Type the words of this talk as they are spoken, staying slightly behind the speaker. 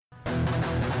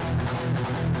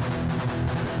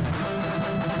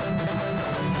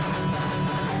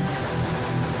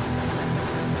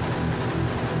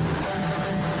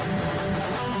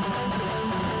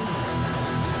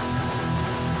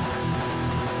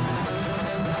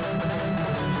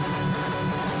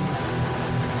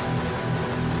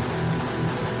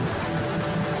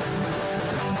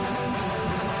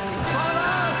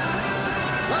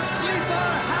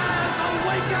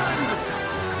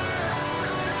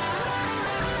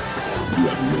You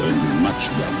have learned much,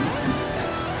 young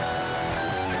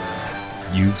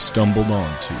one. You've stumbled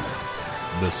onto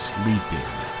the Sleeping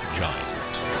Giant.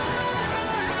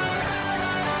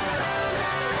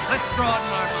 Let's broaden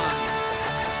our minds.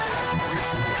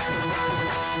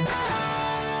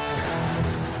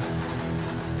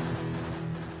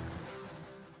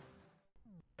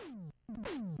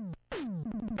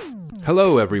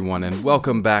 Hello, everyone, and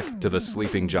welcome back to the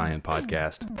Sleeping Giant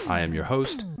podcast. I am your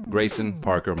host, Grayson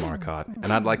Parker Marcotte,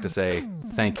 and I'd like to say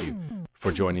thank you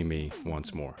for joining me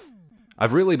once more.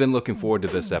 I've really been looking forward to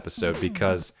this episode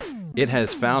because it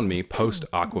has found me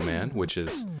post-Aquaman, which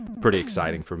is pretty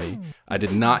exciting for me. I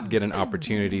did not get an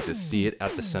opportunity to see it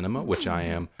at the cinema, which I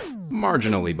am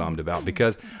marginally bummed about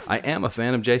because I am a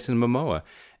fan of Jason Momoa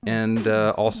and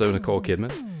also Nicole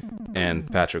Kidman and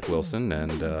Patrick Wilson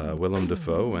and Willem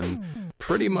Dafoe and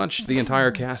pretty much the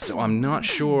entire cast. So I'm not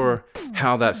sure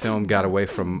how that film got away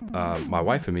from my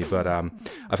wife and me, but I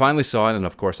finally saw it, and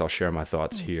of course I'll share my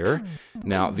thoughts here.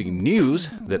 Now, the news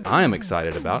that I am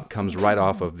excited about comes right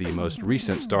off of the most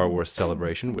recent Star Wars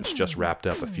celebration, which just wrapped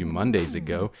up a few Mondays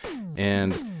ago.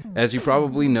 And as you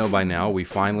probably know by now, we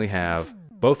finally have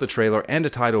both a trailer and a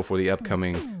title for the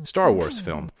upcoming Star Wars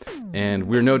film. And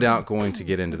we're no doubt going to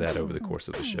get into that over the course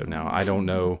of the show. Now, I don't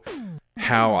know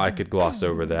how I could gloss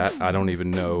over that. I don't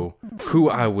even know who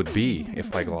I would be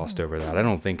if I glossed over that. I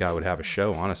don't think I would have a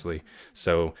show, honestly.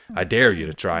 So I dare you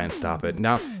to try and stop it.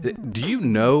 Now, do you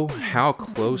know how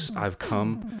close I've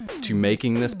come to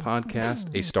making this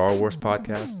podcast a Star Wars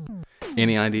podcast?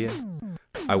 Any idea?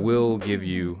 I will give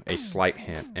you a slight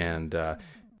hint, and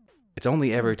it's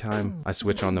only every time I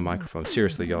switch on the microphone.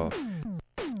 Seriously, y'all,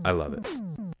 I love it.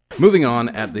 Moving on,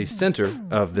 at the center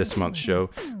of this month's show,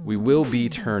 we will be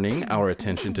turning our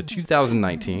attention to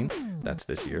 2019, that's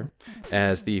this year,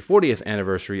 as the 40th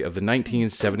anniversary of the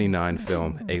 1979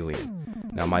 film Alien.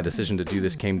 Now, my decision to do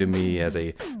this came to me as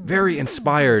a very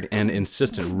inspired and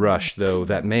insistent rush, though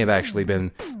that may have actually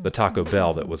been the Taco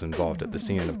Bell that was involved at the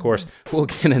scene. And of course, we'll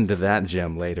get into that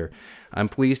gem later. I'm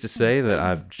pleased to say that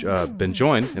I've been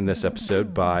joined in this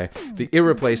episode by the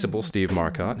irreplaceable Steve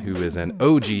Marcotte, who is an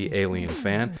OG Alien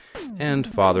fan and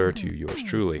father to yours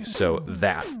truly. So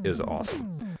that is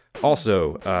awesome.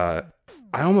 Also,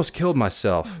 I almost killed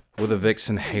myself with a Vicks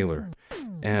inhaler,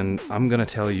 and I'm going to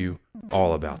tell you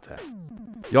all about that.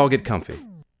 Y'all get comfy,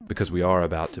 because we are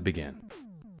about to begin.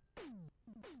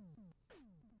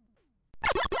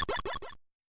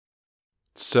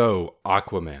 So,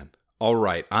 Aquaman. All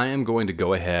right, I am going to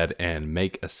go ahead and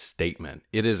make a statement.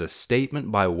 It is a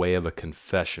statement by way of a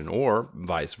confession, or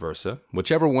vice versa,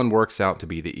 whichever one works out to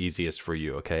be the easiest for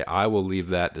you, okay? I will leave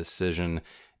that decision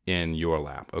in your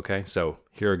lap, okay? So,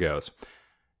 here it goes.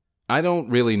 I don't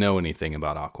really know anything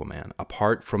about Aquaman,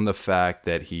 apart from the fact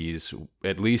that he's,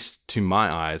 at least to my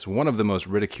eyes, one of the most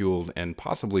ridiculed and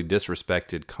possibly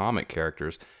disrespected comic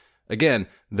characters, again,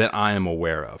 that I am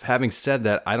aware of. Having said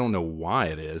that, I don't know why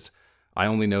it is. I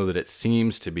only know that it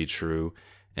seems to be true,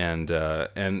 and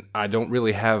I don't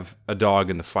really have a dog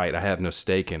in the fight. I have no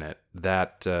stake in it.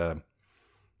 That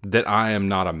I am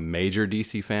not a major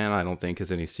DC fan, I don't think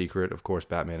is any secret. Of course,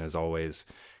 Batman is always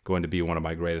going to be one of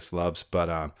my greatest loves, but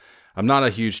I'm not a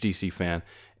huge DC fan,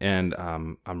 and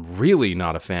I'm really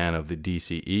not a fan of the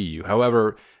DCEU.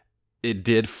 However, it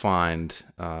did find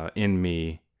in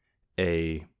me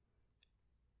a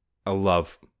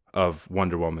love of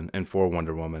Wonder Woman and for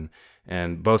Wonder Woman.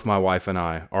 And both my wife and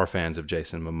I are fans of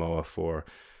Jason Momoa for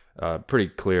pretty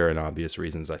clear and obvious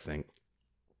reasons, I think.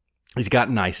 He's got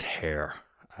nice hair,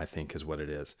 I think is what it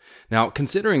is. Now,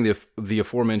 considering the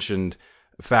aforementioned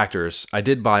factors, I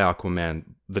did buy Aquaman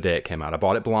the day it came out. I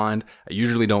bought it blind. I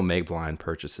usually don't make blind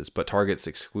purchases, but Target's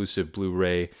exclusive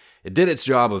Blu-ray, it did its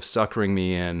job of suckering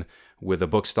me in with a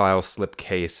book-style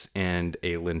slipcase and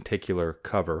a lenticular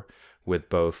cover with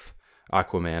both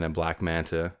Aquaman and Black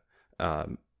Manta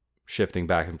shifting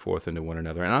back and forth into one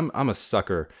another. And I'm a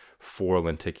sucker for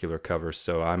lenticular covers,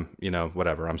 so I'm,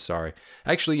 whatever, I'm sorry.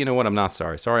 Actually, you know what? I'm not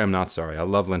sorry. Sorry, I'm not sorry. I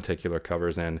love lenticular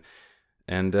covers, and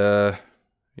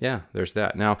yeah, there's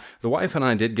that. Now, the wife and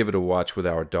I did give it a watch with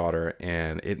our daughter,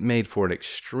 and it made for an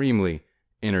extremely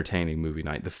entertaining movie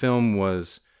night. The film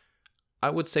was, I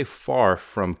would say, far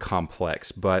from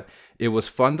complex, but it was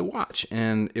fun to watch,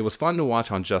 and it was fun to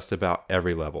watch on just about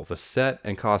every level. The set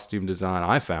and costume design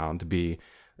I found to be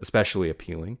especially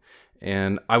appealing,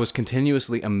 and I was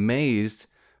continuously amazed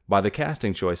by the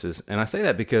casting choices. And I say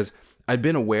that because I'd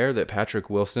been aware that Patrick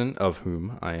Wilson, of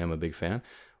whom I am a big fan,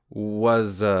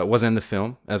 was in the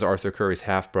film as Arthur Curry's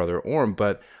half-brother Orm,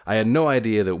 but I had no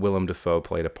idea that Willem Dafoe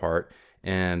played a part.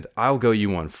 And I'll go you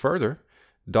one further.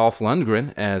 Dolph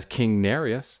Lundgren as King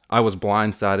Nereus. I was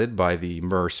blindsided by the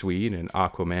Mer-Swede and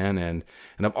Aquaman, and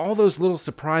of all those little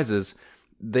surprises,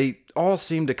 they all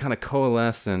seemed to kind of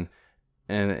coalesce and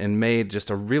made just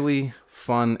a really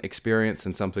fun experience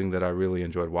and something that I really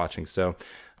enjoyed watching. So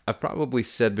I've probably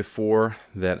said before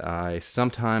that I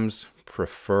sometimes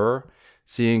prefer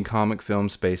seeing comic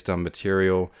films based on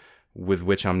material with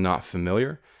which I'm not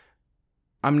familiar.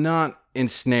 I'm not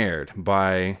ensnared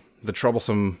by the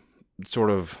troublesome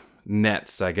sort of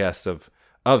nets, I guess, of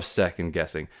second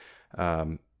guessing.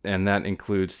 And that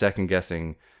includes second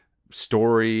guessing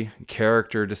story,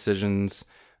 character decisions.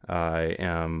 I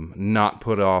am not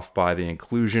put off by the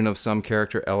inclusion of some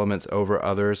character elements over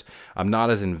others. I'm not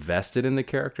as invested in the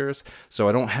characters, so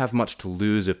I don't have much to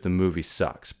lose if the movie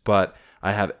sucks. But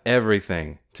I have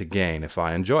everything to gain if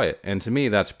I enjoy it. And to me,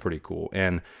 that's pretty cool.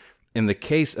 And in the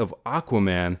case of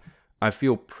Aquaman, I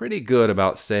feel pretty good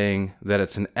about saying that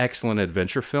it's an excellent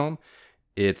adventure film.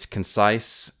 It's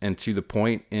concise and to the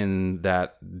point in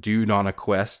that dude on a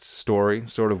quest story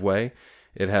sort of way.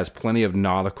 It has plenty of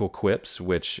nautical quips,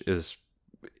 which is,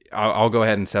 I'll go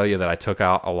ahead and tell you that I took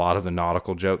out a lot of the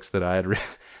nautical jokes that I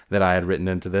had written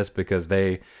into this because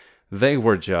they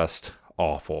were just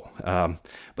awful.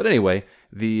 But anyway,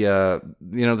 the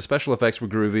special effects were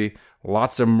groovy.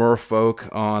 Lots of merfolk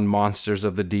on monsters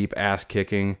of the deep ass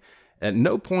kicking. At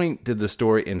no point did the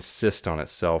story insist on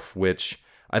itself, which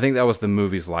I think that was the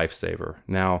movie's lifesaver.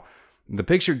 Now, the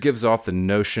picture gives off the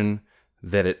notion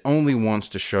that it only wants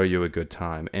to show you a good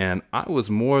time, and I was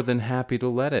more than happy to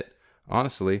let it,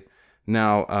 honestly.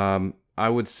 Now, I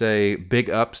would say big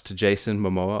ups to Jason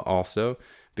Momoa also,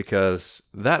 because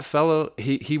that fellow,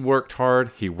 he worked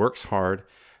hard, he works hard,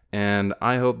 and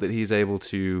I hope that he's able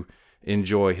to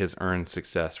enjoy his earned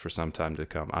success for some time to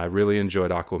come. I really enjoyed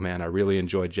Aquaman. I really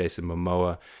enjoyed Jason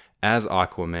Momoa as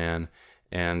Aquaman,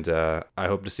 and I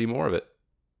hope to see more of it.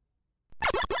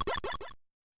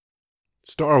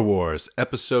 Star Wars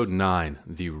Episode 9,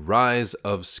 The Rise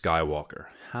of Skywalker.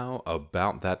 How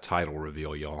about that title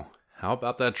reveal, y'all? How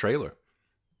about that trailer?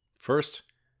 First,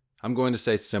 I'm going to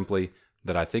say simply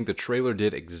that I think the trailer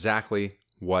did exactly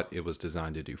what it was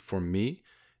designed to do. For me,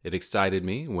 it excited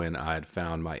me when I had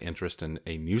found my interest in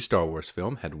a new Star Wars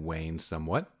film had waned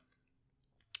somewhat.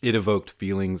 It evoked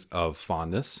feelings of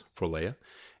fondness for Leia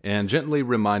and gently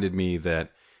reminded me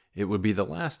that it would be the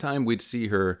last time we'd see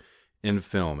her in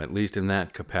film, at least in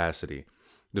that capacity.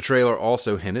 The trailer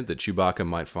also hinted that Chewbacca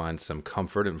might find some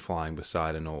comfort in flying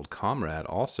beside an old comrade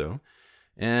also,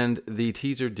 and the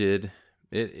teaser did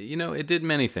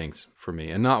many things for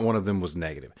me, and not one of them was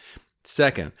negative.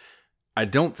 Second, I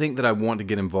don't think that I want to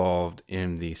get involved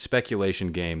in the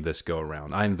speculation game this go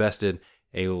around. I invested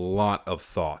a lot of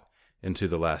thought into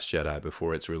The Last Jedi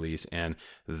before its release, and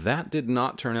that did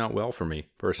not turn out well for me,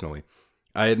 personally.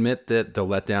 I admit that the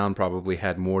letdown probably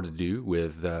had more to do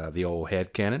with the old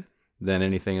headcanon than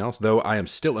anything else, though I am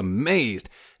still amazed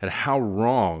at how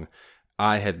wrong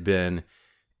I had been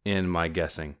in my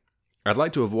guessing. I'd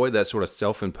like to avoid that sort of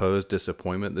self-imposed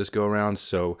disappointment this go-around,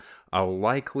 so I'll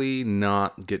likely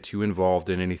not get too involved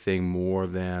in anything more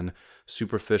than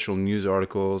superficial news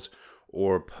articles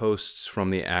or posts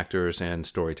from the actors and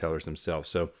storytellers themselves.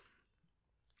 So,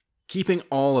 keeping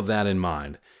all of that in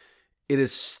mind, it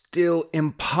is still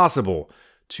impossible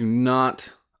to not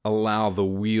allow the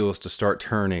wheels to start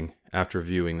turning after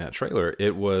viewing that trailer.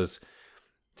 It was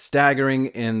staggering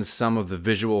in some of the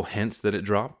visual hints that it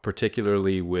dropped,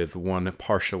 particularly with one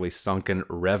partially sunken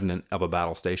revenant of a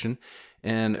battle station.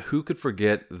 And who could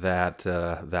forget that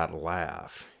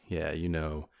laugh? Yeah, you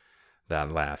know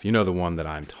that laugh. You know the one that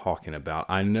I'm talking about.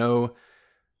 I know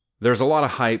there's a lot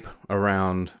of hype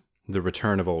around the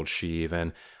return of old Sheev,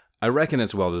 and I reckon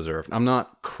it's well-deserved. I'm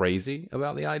not crazy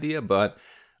about the idea, but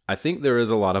I think there is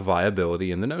a lot of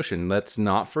viability in the notion. Let's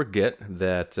not forget,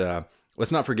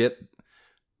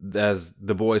 as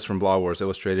the boys from Blah Wars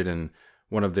illustrated in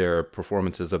one of their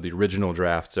performances of the original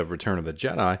drafts of Return of the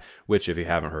Jedi, which, if you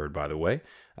haven't heard, by the way,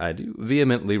 I do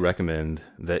vehemently recommend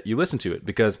that you listen to it,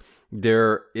 because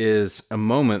there is a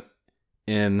moment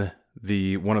in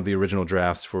one of the original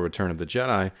drafts for Return of the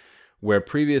Jedi where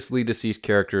previously deceased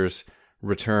characters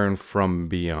return from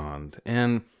beyond.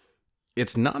 And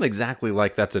it's not exactly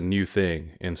like that's a new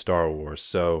thing in Star Wars,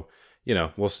 so,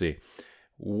 we'll see.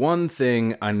 One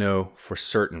thing I know for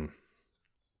certain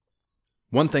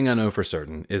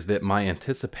is that my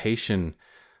anticipation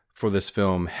for this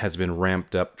film has been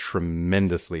ramped up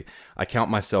tremendously. I count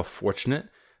myself fortunate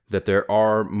that there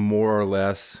are more or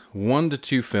less 1 to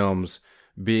 2 films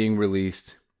being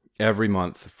released every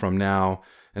month from now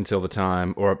until the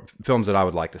time, or films that I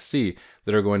would like to see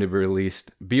that are going to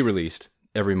be released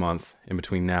every month in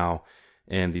between now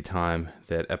and the time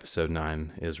that episode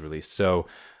 9 is released. So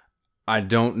I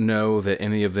don't know that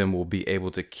any of them will be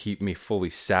able to keep me fully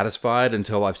satisfied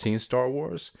until I've seen Star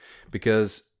Wars,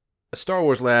 because a Star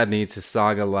Wars lad needs his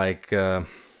saga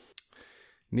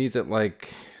needs it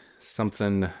like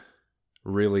something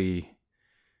really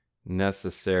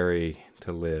necessary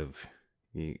to live.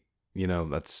 This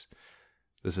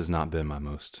has not been my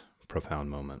most profound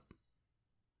moment.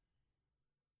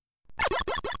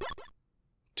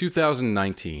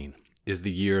 2019 is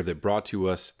the year that brought to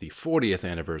us the 40th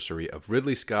anniversary of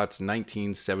Ridley Scott's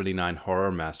 1979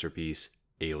 horror masterpiece,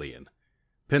 Alien.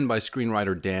 Penned by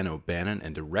screenwriter Dan O'Bannon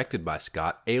and directed by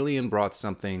Scott, Alien brought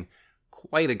something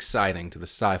quite exciting to the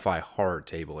sci-fi horror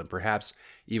table, and perhaps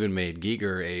even made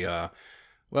Giger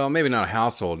maybe not a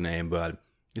household name, but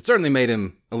it certainly made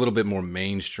him a little bit more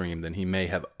mainstream than he may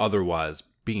have otherwise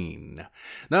been.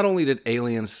 Not only did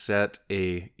Alien set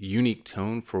a unique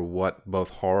tone for what both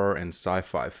horror and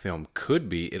sci-fi film could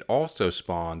be, it also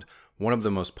spawned one of the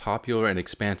most popular and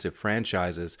expansive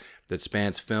franchises that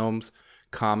spans films,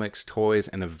 comics, toys,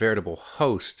 and a veritable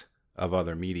host of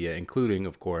other media, including,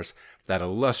 of course, that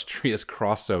illustrious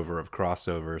crossover of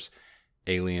crossovers,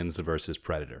 Aliens vs.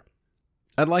 Predator.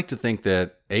 I'd like to think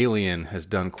that Alien has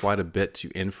done quite a bit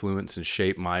to influence and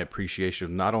shape my appreciation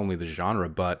of not only the genre,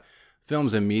 but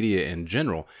films and media in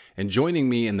general. And joining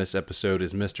me in this episode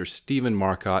is Mr. Stephen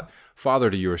Marcotte, father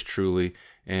to yours truly,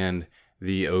 and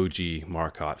the OG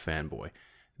Marcotte fanboy.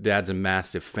 Dad's a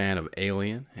massive fan of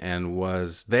Alien and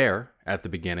was there at the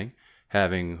beginning,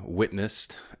 having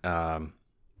witnessed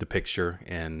the picture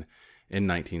in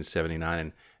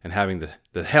 1979 and having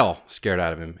the hell scared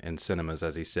out of him in cinemas,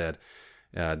 as he said,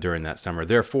 during that summer.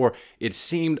 Therefore, it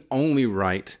seemed only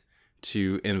right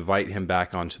to invite him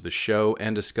back onto the show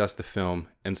and discuss the film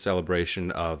in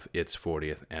celebration of its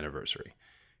 40th anniversary.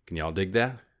 Can y'all dig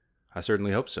that? I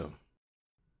certainly hope so.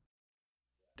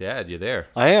 Dad, you there?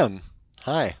 I am.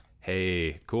 Hi.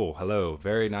 Hey, cool. Hello.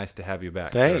 Very nice to have you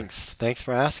back. Thanks. Sir. Thanks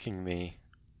for asking me.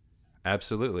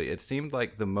 Absolutely. It seemed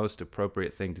like the most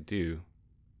appropriate thing to do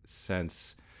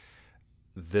since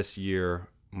this year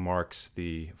marks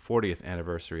the 40th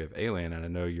anniversary of Alien, and I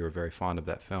know you're very fond of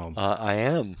that film. I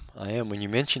am. When you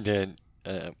mentioned it,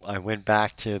 I went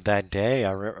back to that day.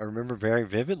 I remember very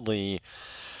vividly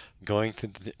going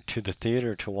to the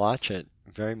theater to watch it.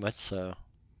 Very much so.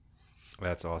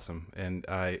 That's awesome. And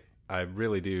I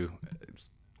really do,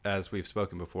 as we've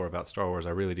spoken before about Star Wars, I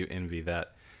really do envy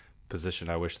that position.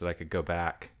 I wish that I could go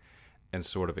back and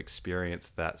sort of experience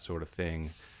that sort of thing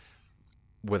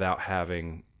without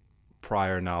having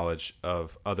prior knowledge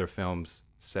of other films,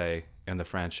 say, in the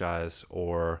franchise,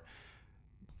 or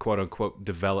quote-unquote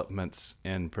developments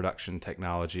in production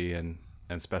technology and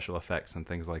special effects and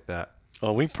things like that.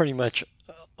 Well, we pretty much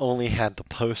only had the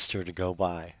poster to go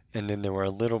by, and then there were a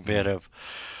little bit of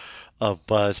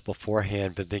buzz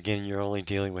beforehand, but again, you're only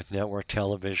dealing with network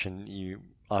television. You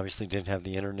obviously didn't have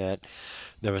the internet.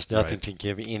 There was nothing to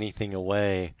give anything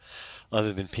away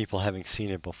other than people having seen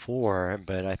it before,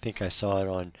 but I think I saw it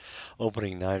on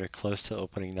opening night or close to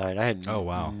opening night. I had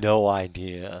no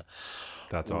idea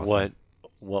That's awesome.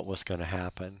 what was going to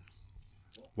happen.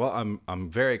 Well, I'm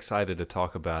very excited to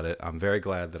talk about it. I'm very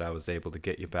glad that I was able to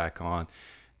get you back on,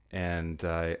 and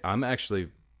I'm actually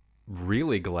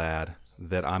really glad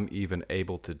that I'm even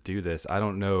able to do this. I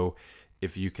don't know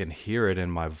if you can hear it in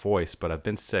my voice, but I've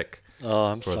been sick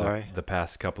for sorry. The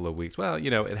past couple of weeks. Well,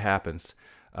 it happens.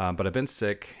 But I've been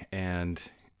sick, and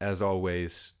as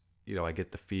always, I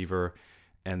get the fever,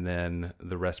 and then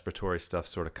the respiratory stuff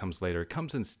sort of comes later. It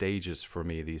comes in stages for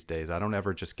me these days. I don't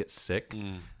ever just get sick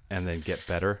and then get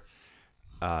better.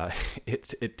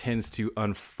 It tends to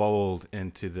unfold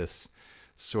into this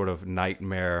sort of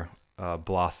nightmare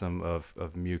blossom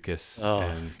of mucus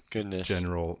and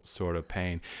general sort of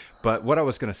pain. But what I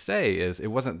was going to say is it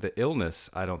wasn't the illness,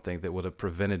 I don't think, that would have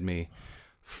prevented me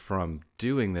from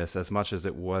doing this as much as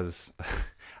it was.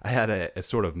 I had a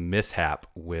sort of mishap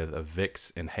with a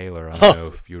Vicks inhaler. I don't know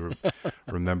if you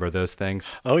remember those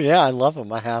things. Oh yeah, I love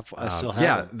them. I still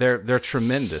have them. Yeah, they're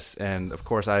tremendous. And of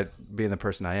course, being the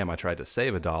person I am, I tried to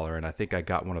save $1, and I think I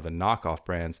got one of the knockoff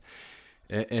brands.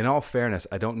 In all fairness,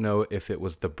 I don't know if it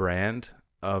was the brand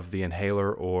of the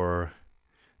inhaler or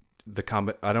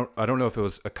I don't know if it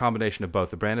was a combination of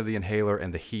both, the brand of the inhaler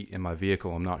and the heat in my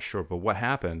vehicle. I'm not sure. But what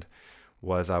happened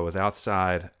was I was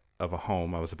outside of a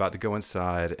home. I was about to go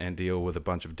inside and deal with a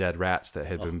bunch of dead rats that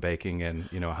had been baking in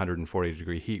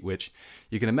 140-degree heat, which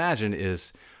you can imagine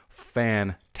is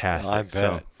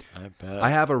fantastic. I bet. I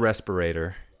have a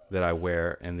respirator that I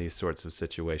wear in these sorts of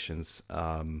situations.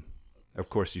 Of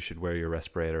course, you should wear your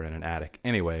respirator in an attic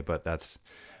anyway, but that's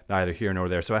neither here nor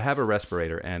there. So I have a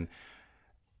respirator, and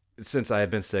since I had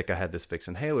been sick, I had this Vicks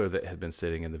inhaler that had been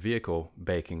sitting in the vehicle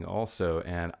baking also,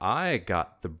 and I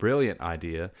got the brilliant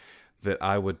idea that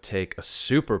I would take a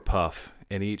super puff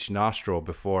in each nostril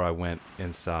before I went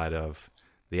inside of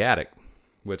the attic,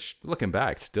 which, looking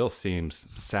back, still seems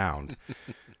sound.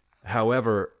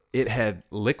 However, it had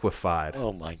liquefied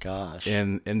Oh my gosh.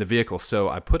 in the vehicle, so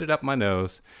I put it up my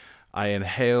nose. I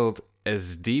inhaled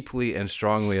as deeply and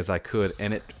strongly as I could,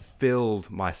 and it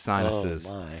filled my sinuses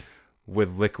Oh my.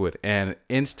 with liquid, and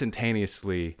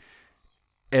instantaneously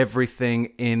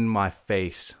everything in my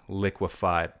face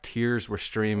liquefied. Tears were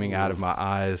streaming out of my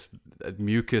eyes.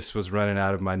 Mucus was running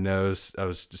out of my nose. I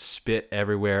was just spit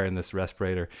everywhere in this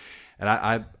respirator. And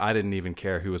I didn't even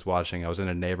care who was watching. I was in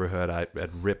a neighborhood. I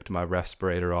had ripped my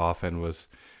respirator off and was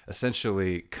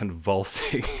essentially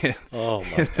convulsing Oh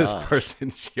my in this gosh.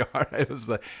 person's yard. It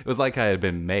was like I had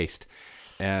been maced.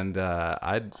 And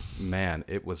man,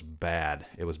 it was bad.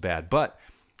 It was bad. But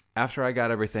after I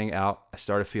got everything out, I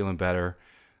started feeling better.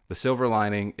 The silver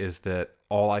lining is that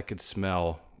all I could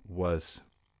smell was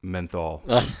menthol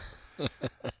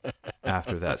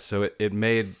after that. So it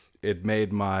made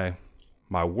my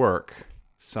work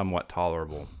somewhat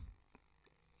tolerable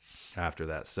after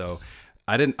that. So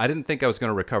I didn't think I was going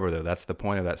to recover, though. That's the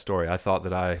point of that story. I thought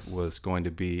that I was going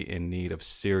to be in need of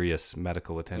serious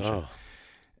medical attention. Oh.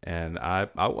 And I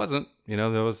wasn't. There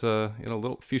was a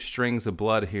few strings of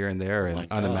blood here and there and my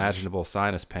gosh. unimaginable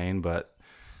sinus pain, but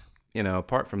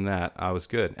apart from that, I was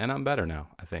good, and I'm better now,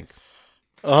 I think.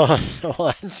 Oh,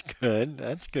 well, that's good.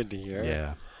 That's good to hear.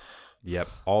 Yeah. Yep.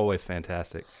 Always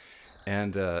fantastic.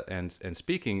 And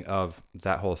speaking of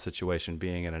that whole situation,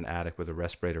 being in an attic with a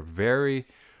respirator, very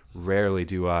rarely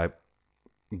do I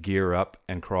gear up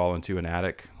and crawl into an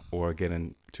attic or get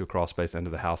into a crawl space into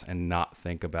the house and not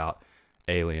think about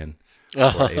Alien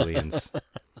or aliens.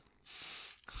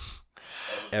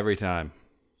 Every time.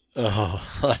 Oh,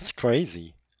 that's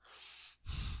crazy.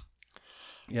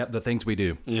 Yep, the things we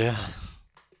do. Yeah.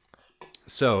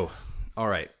 So, all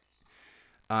right.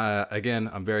 Again,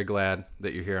 I'm very glad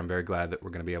that you're here. I'm very glad that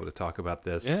we're going to be able to talk about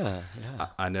this. Yeah.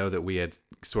 I know that we had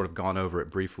sort of gone over it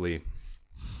briefly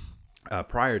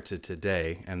prior to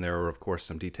today, and there were, of course,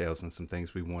 some details and some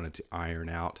things we wanted to iron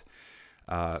out.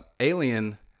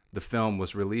 Alien, the film,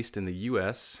 was released in the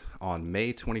U.S. on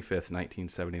May 25th,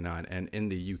 1979, and in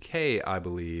the U.K., I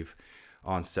believe,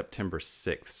 on September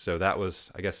 6th. So that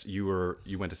was, I guess, you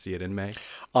went to see it in May?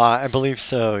 I believe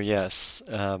so, yes.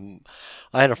 I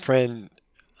had a friend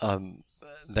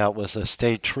that was a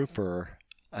state trooper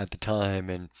at the time,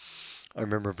 and I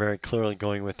remember very clearly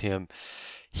going with him.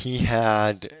 He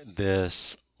had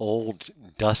this old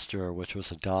Duster, which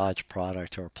was a Dodge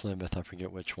product or a Plymouth, I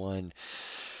forget which one.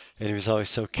 And he was always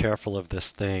so careful of this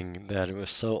thing that it was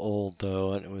so old,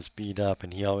 though, and it was beat up,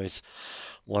 and he always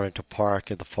wanted to park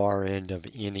at the far end of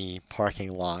any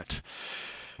parking lot.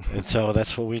 And so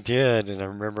that's what we did. And I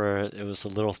remember it was a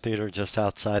little theater just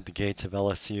outside the gates of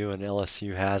LSU, and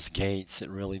LSU has gates. It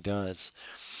really does.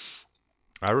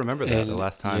 I remember that the And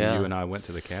last time yeah, you and I went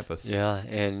to the campus. yeah,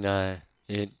 and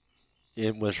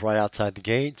it was right outside the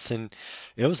gates, and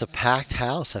it was a packed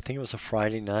house. I think it was a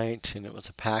Friday night, and it was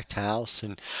a packed house.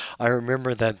 And I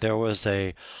remember that there was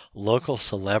a local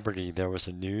celebrity. There was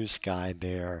a news guy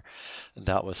there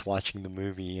that was watching the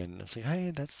movie, and I was like,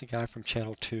 "Hey, that's the guy from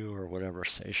Channel 2 or whatever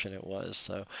station it was."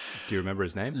 So, Do you remember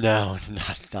his name? no,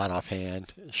 not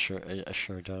offhand. I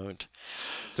sure don't.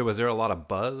 So was there a lot of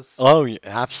buzz? Oh,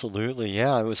 absolutely.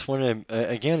 Yeah, it was one of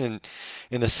again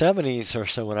in the 70s or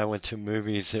so when I went to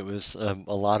movies, it was a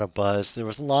lot of buzz. There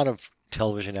was a lot of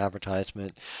television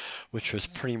advertisement, which was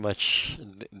pretty much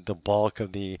the bulk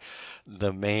of the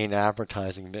main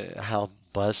advertising, how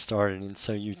buzz started. And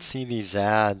so you'd see these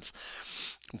ads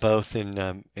both in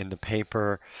the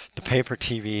paper,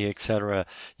 TV, etc.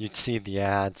 You'd see the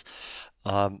ads.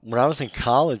 When I was in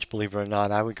college, believe it or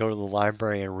not, I would go to the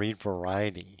library and read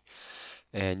Variety,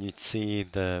 and you'd see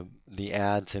the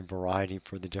ads in Variety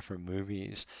for the different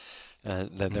movies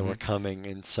that were coming.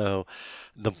 And so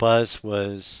the buzz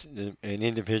was an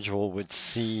individual would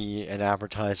see an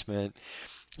advertisement,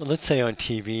 let's say on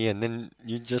TV, and then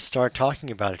you just start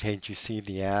talking about it. Hey, did you see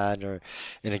the ad?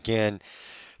 And again,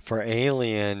 for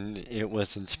Alien, it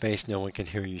was in space, no one can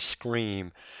hear you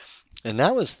scream. And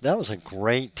that was a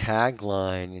great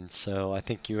tagline. And so I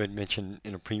think you had mentioned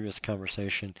in a previous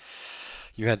conversation,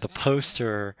 you had the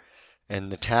poster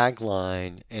and the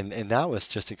tagline, and that was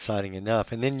just exciting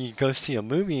enough. And then you'd go see a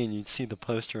movie and you'd see the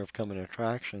poster of coming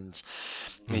attractions,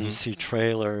 and you see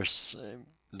trailers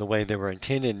the way they were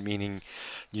intended, meaning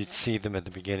you'd see them at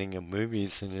the beginning of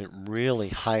movies, and it really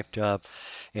hyped up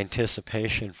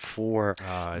anticipation for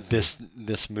I see.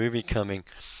 this movie coming.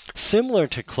 Similar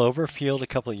to Cloverfield a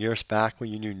couple of years back, where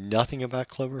you knew nothing about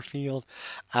Cloverfield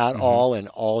at Hmm. all, and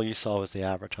all you saw was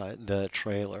the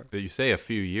trailer. But you say a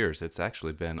few years. It's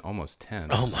actually been almost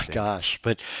 10, Oh I my think. gosh.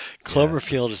 But Yes,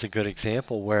 Cloverfield is a good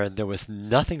example where there was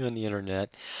nothing on the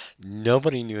internet.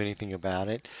 Nobody knew anything about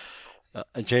it.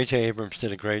 J.J. Abrams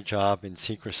did a great job in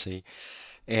secrecy.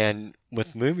 And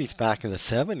with movies back in the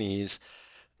 70s,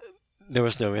 there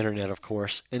was no internet, of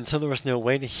course. And so there was no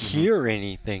way to hmm hear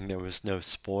anything. There was no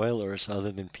spoilers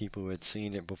other than people who had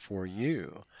seen it before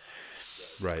you.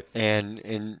 right.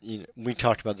 And you know, we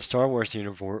talked about the Star Wars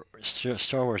universe.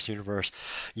 Star Wars universe.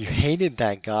 You hated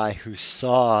that guy who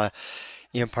saw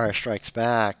Empire Strikes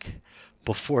Back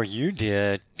before you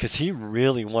did because he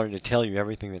really wanted to tell you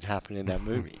everything that happened in that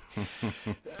movie.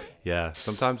 Yeah,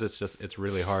 sometimes it's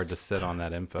really hard to sit on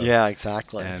that info. Yeah,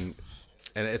 exactly. And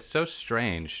and it's so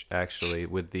strange actually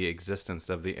with the existence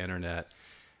of the internet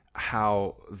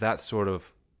how that sort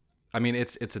of I mean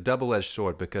it's a double-edged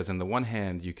sword because on the one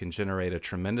hand you can generate a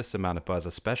tremendous amount of buzz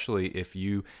especially if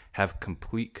you have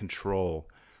complete control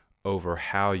over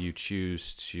how you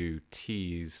choose to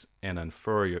tease and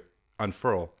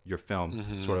unfurl your film,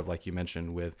 Hmm. sort of like you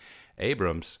mentioned with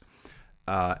Abrams.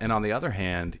 And on the other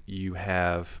hand, you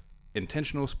have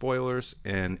intentional spoilers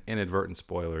and inadvertent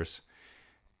spoilers,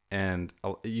 and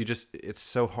you just it's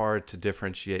so hard to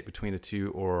differentiate between the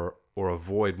two or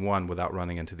avoid one without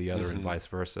running into the other, and Hmm. vice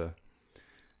versa.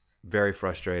 Very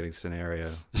frustrating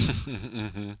scenario.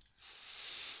 Hmm.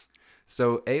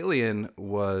 So Alien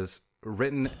was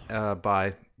written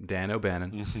by Dan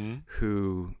O'Bannon, Hmm.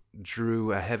 who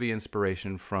drew a heavy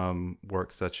inspiration from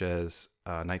works such as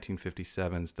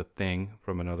 1957's The Thing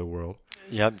from Another World,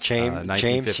 Yep, James,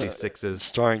 1956's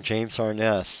starring James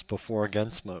Arness before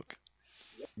Gunsmoke.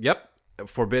 Yep,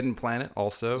 Forbidden Planet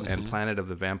also, and Hmm. Planet of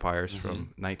the Vampires Hmm.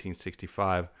 from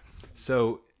 1965.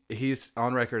 So he's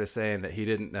on record as saying that he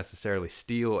didn't necessarily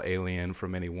steal Alien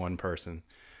from any one person,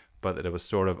 but that it was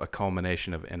sort of a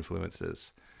culmination of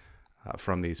influences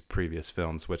from these previous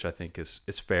films, which I think is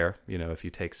fair. You know, if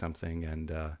you take something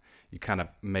and you kind of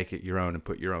make it your own and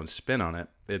put your own spin on it,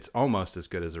 it's almost as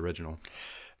good as original.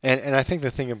 And I think the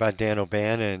thing about Dan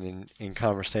O'Bannon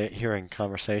hearing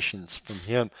conversations from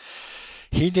him,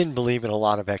 he didn't believe in a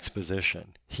lot of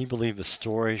exposition. He believed the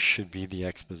story should be the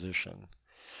exposition.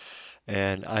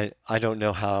 And I don't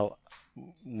know how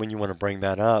when you want to bring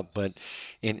that up, but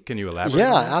in Can you elaborate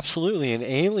yeah, on that? absolutely. In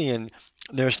Alien,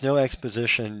 there's no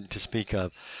exposition to speak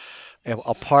of.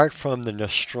 Apart from the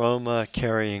Nostromo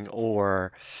carrying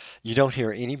ore, you don't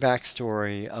hear any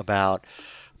backstory about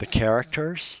the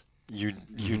characters. You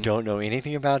Hmm. don't know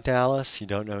anything about Dallas. You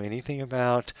don't know anything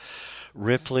about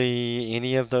Ripley,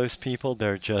 any of those people.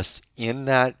 They're just in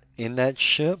that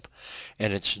ship,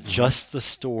 and it's Hmm. just the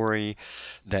story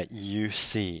that you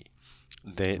see.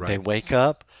 They Right. wake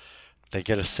up, they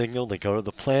get a signal, they go to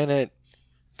the planet,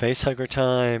 facehugger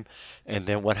time, and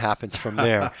then what happens from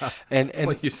there. And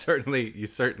Well, and you certainly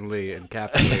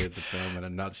encapsulated the film in a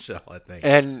nutshell, I think.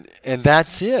 and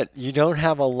that's it. You don't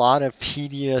have a lot of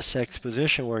tedious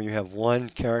exposition where you have one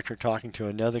character talking to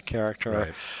another character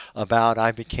Right. about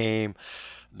I became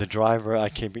the driver,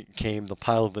 became the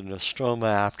pilot of the Nostromo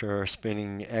after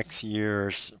spending X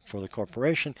years for the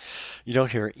corporation. You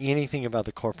don't hear anything about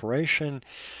the corporation.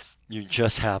 You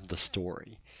just have the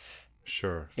story.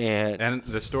 Sure. And And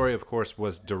the story, of course,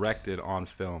 was directed on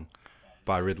film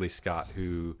by Ridley Scott,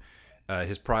 who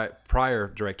his prior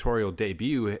directorial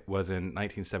debut was in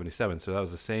 1977. So that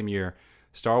was the same year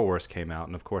Star Wars came out.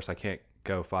 And of course, I can't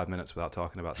go 5 minutes without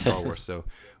talking about Star Wars. So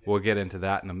we'll get into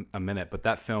that in a minute. But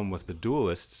that film was The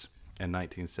Duelists in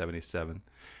 1977.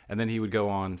 And then he would go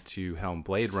on to helm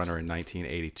Blade Runner in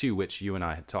 1982, which you and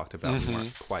I had talked about. We Mhm.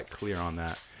 weren't quite clear on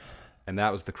that. And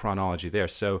that was the chronology there.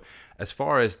 So as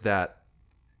far as that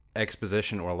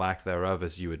exposition or lack thereof,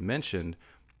 as you had mentioned,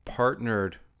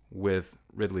 partnered with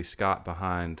Ridley Scott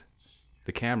behind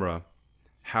the camera,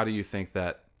 how do you think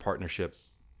that partnership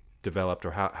developed,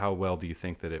 or how well do you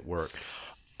think that it worked?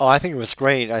 Oh, I think it was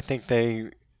great. I think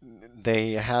they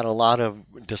had a lot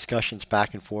of discussions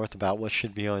back and forth about what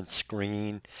should be on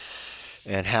screen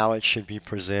and how it should be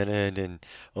presented. And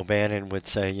O'Bannon would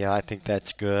say, "Yeah, I think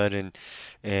that's good,"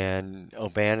 and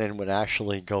O'Bannon would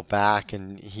actually go back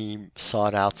and he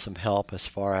sought out some help as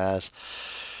far as,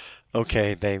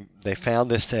 okay, they found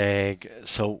this egg,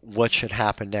 so what should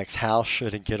happen next? How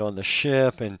should it get on the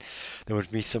ship? And there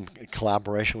would be some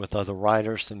collaboration with other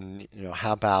writers, and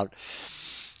how about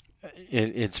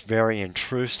it's very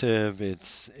intrusive.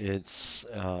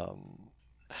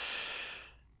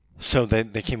 So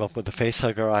they came up with the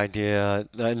facehugger idea,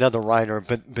 another writer,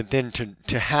 but then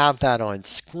to have that on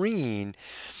screen.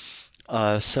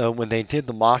 So when they did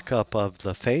the mock-up of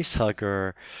the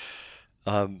facehugger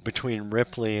between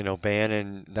Ripley and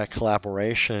O'Bannon, that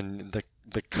collaboration,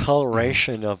 the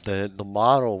coloration of the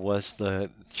model was the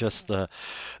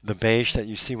beige that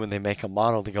you see when they make a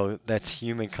model. They go, that's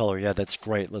human color. Yeah, that's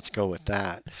great. Let's go with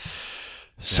that. Yeah,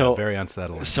 So very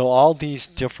unsettling. so all these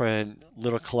different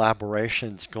little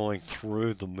collaborations going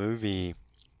through the movie,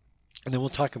 and then we'll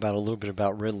talk about a little bit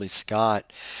about Ridley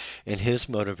Scott and his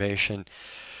motivation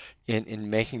in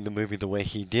making the movie the way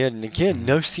he did. And again,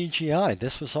 no CGI.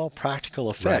 This was all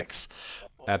practical effects.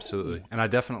 Absolutely. And I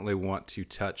definitely want to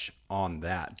touch on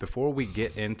that. Before we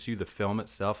get into the film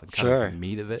itself and kind Sure. of the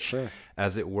meat of it, Sure.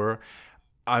 as it were,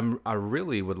 I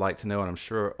really would like to know, and I'm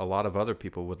sure a lot of other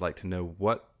people would like to know,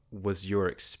 what was your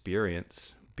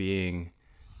experience being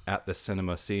at the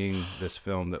cinema, seeing this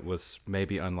film that was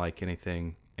maybe unlike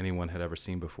anything anyone had ever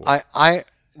seen before? I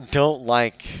don't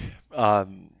like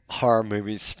horror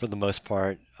movies for the most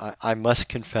part. I must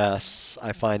confess,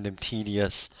 I find them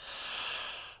tedious.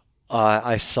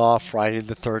 I saw Friday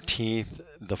the 13th,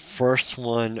 the first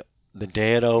one, the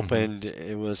day it opened.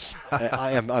 It was,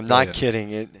 I'm not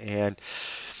kidding it, and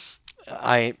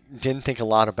I didn't think a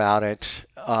lot about it.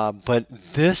 But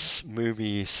this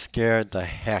movie scared the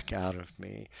heck out of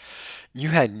me. You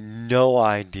had no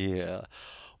idea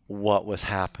what was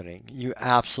happening. You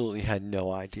absolutely had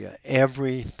no idea.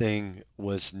 Everything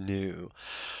was new.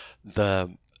 The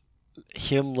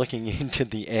Him looking into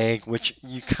the egg, which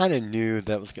you kind of knew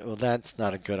that was, well, that's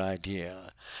not a good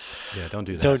idea. Yeah, don't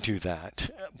do that. Don't do that.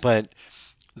 But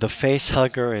the face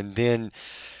hugger, and then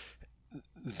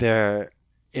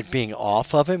it being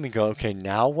off of him, and go, okay,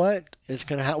 now what is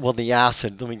going to happen? Well, the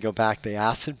acid. Let me go back. The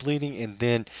acid bleeding, and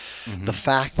then the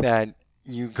fact that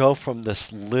you go from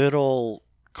this little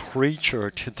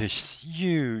creature to this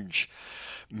huge,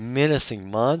 menacing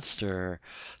monster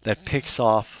that picks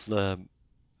off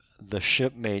the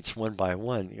shipmates one by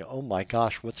one. You go, oh my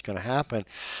gosh, what's going to happen?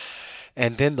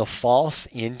 And then the false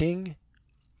ending.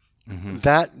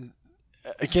 That,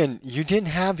 again, you didn't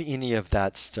have any of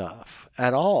that stuff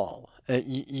at all.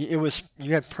 You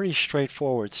had pretty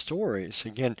straightforward stories.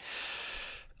 Again,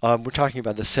 we're talking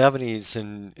about the 70s,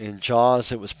 and in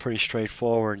Jaws, it was pretty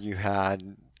straightforward. You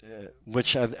had,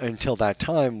 which until that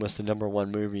time was the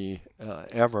 #1 movie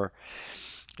ever.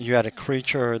 You had a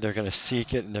creature, they're going to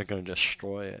seek it, and they're going to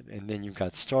destroy it. And then you've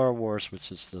got Star Wars,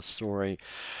 which is the story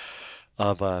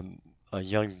of a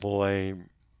young boy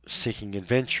seeking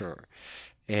adventure.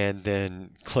 And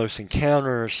then Close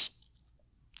Encounters,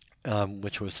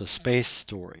 which was a space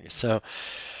story. So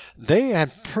they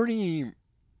had pretty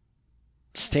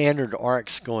standard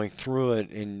arcs going through it,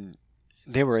 and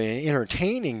they were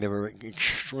entertaining. They were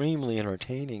extremely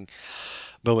entertaining.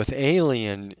 But with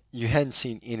Alien, you hadn't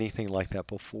seen anything like that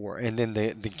before. And then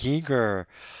the Giger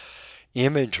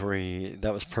imagery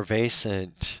that was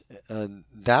pervasive,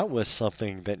 that was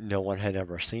something that no one had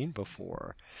ever seen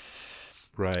before.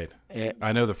 Right.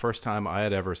 I know the first time I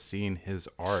had ever seen his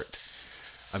art,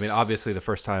 I mean, obviously the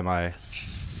first time I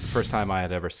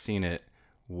had ever seen it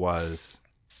was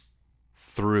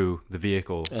through the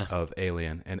vehicle of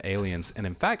Alien and Aliens. And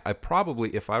in fact, I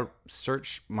probably, if I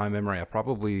search my memory,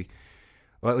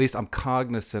 well, at least I'm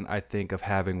cognizant, I think, of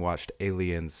having watched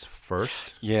Aliens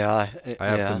first. Yeah. I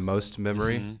have the most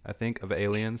memory, I think, of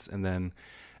Aliens, and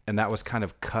that was kind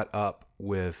of cut up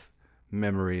with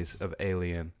memories of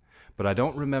Alien. But I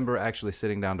don't remember actually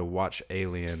sitting down to watch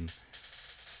Alien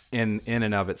in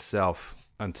and of itself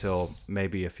until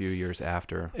maybe a few years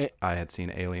after I had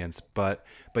seen Aliens. But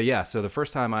yeah, so the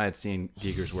first time I had seen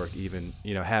Giger's work, even,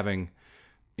 having,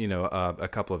 a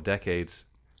couple of decades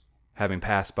having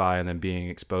passed by and then being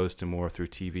exposed to more through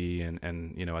TV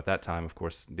and at that time, of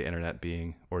course, the internet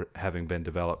being or having been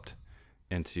developed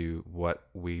into what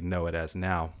we know it as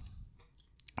now,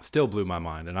 still blew my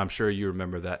mind. And I'm sure you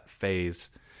remember that phase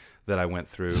that I went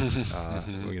through,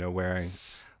 wearing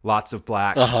lots of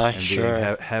black and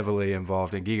being heavily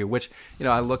involved in Giger, which,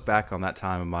 I look back on that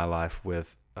time in my life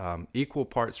with equal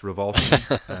parts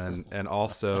revulsion and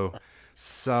also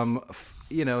some,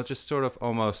 just sort of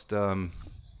almost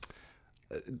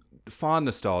fond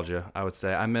nostalgia, I would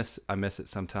say. I miss it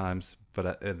sometimes,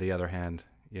 but on the other hand,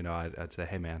 I'd say,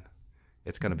 hey man,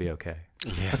 it's gonna be okay.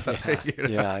 Yeah,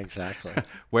 yeah, exactly.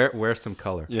 Wear some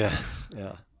color. Yeah.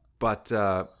 But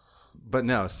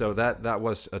no. So that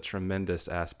was a tremendous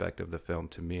aspect of the film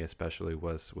to me, especially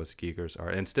was Giger's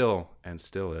art, and still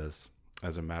is,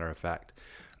 as a matter of fact.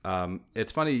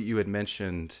 It's funny you had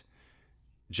mentioned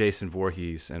Jason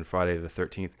Voorhees and Friday the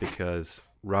 13th because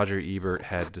Roger Ebert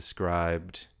had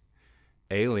described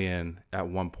Alien at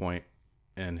one point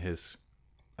in his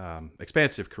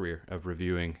expansive career of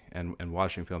reviewing and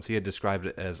watching films. He had described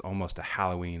it as almost a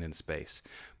Halloween in space,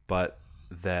 but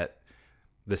that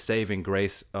the saving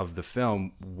grace of the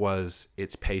film was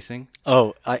its pacing.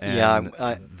 Oh, and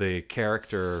the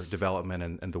character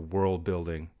development and the world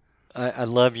building. I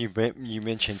love you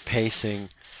mentioned pacing.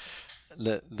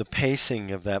 The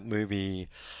pacing of that movie,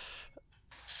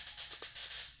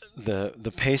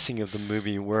 the pacing of the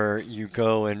movie where you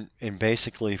go in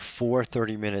basically 4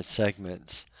 30-minute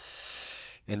segments,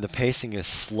 and the pacing is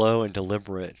slow and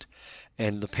deliberate,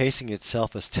 and the pacing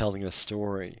itself is telling a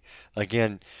story.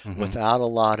 Again, without a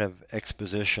lot of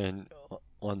exposition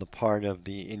on the part of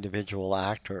the individual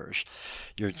actors,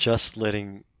 you're just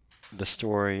letting the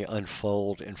story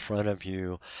unfold in front of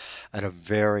you at a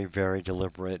very, very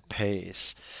deliberate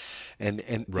pace. And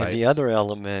the other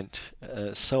element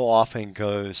so often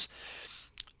goes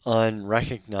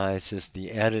unrecognized is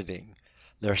the editing.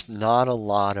 There's not a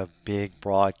lot of big,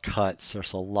 broad cuts.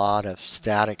 There's a lot of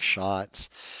static shots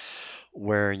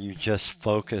where you just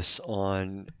focus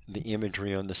on the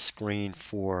imagery on the screen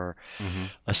for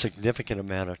a significant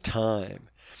amount of time.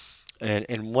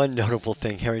 And one notable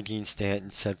thing Harry Dean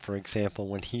Stanton said, for example,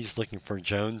 when he's looking for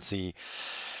Jonesy,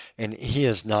 and he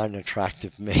is not an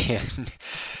attractive man,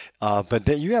 but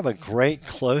then you have a great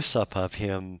close-up of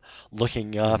him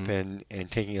looking up and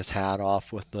taking his hat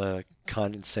off with the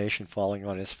condensation falling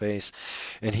on his face.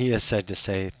 And he is said to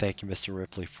say, "Thank you, Mr.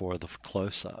 Ripley, for the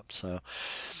close-up." So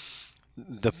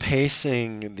the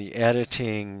pacing, the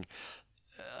editing,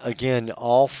 again,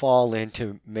 all fall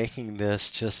into making this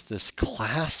just this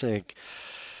classic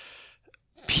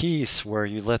piece where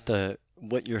you let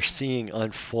what you're seeing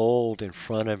unfold in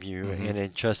front of you, and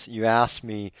it just, you asked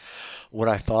me what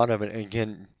I thought of it.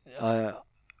 Again,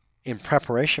 in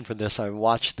preparation for this, I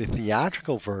watched the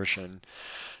theatrical version,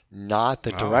 not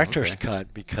the director's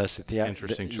cut, because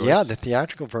Interesting choice. Yeah, the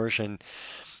theatrical version,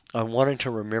 I wanted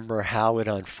to remember how it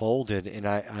unfolded, and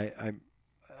I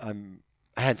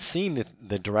had seen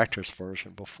the director's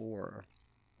version before,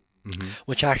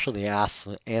 which actually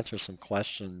answers some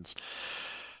questions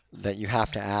that you have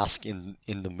to ask in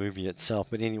the movie itself.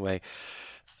 But anyway,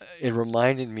 it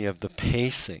reminded me of the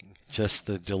pacing, just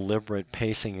the deliberate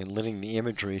pacing and letting the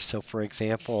imagery. So, for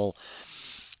example,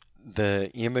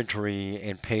 the imagery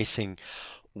and pacing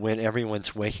when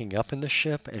everyone's waking up in the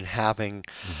ship and having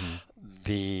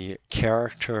the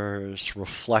characters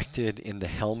reflected in the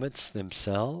helmets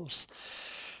themselves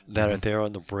that are there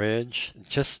on the bridge.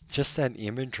 Just that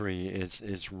imagery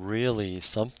is really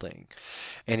something.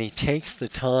 And he takes the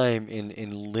time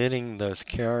in letting those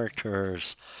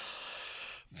characters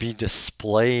be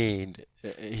displayed.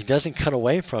 He doesn't cut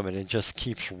away from it. It just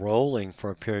keeps rolling for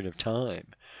a period of time.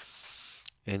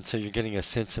 And so you're getting a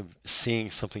sense of seeing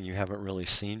something you haven't really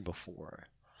seen before.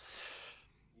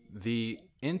 The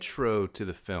intro to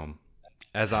the film,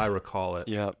 as I recall it,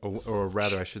 or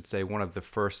rather I should say one of the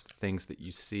first things that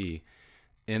you see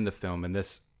in the film, and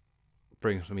this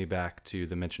brings me back to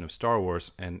the mention of Star Wars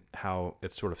and how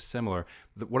it's sort of similar.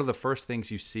 One of the first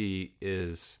things you see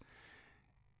is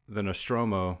the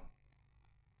Nostromo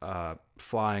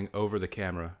flying over the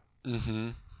camera,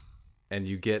 and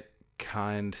you get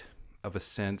kind of a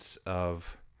sense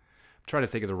of, I'm trying to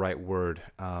think of the right word,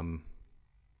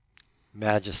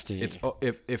 majesty.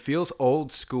 It feels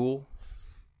old school.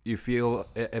 You feel,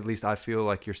 at least I feel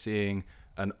like you're seeing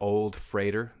an old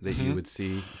freighter that you would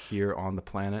see here on the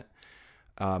planet.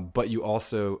 But you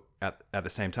also, at the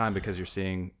same time, because you're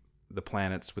seeing the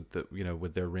planets with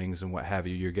with their rings and what have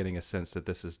you, you're getting a sense that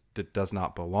that does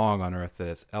not belong on Earth, that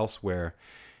it's elsewhere,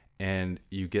 and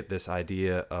you get this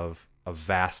idea of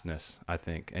vastness, I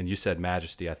think. And you said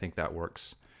majesty. I think that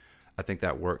works. I think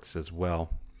that works as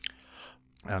well.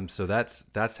 So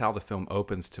that's how the film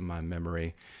opens to my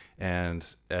memory,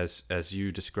 and as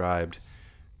you described,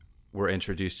 we're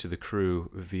introduced to the crew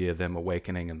via them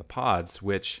awakening in the pods.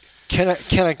 Which can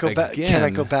I go back? Can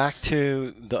I go back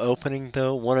to the opening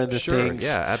though? One of the things,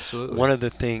 yeah, absolutely. One of the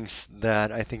things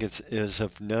that I think is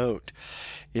of note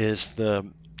is the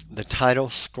title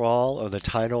scroll, or the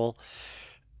title.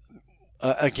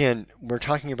 Again, we're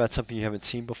talking about something you haven't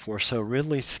seen before. So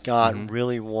Ridley Scott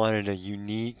really wanted a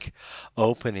unique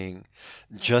opening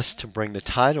just to bring the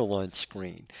title on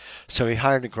screen. So he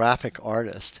hired a graphic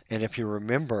artist. And if you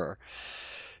remember,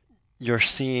 you're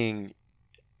seeing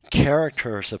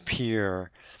characters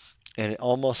appear, and it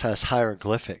almost has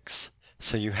hieroglyphics.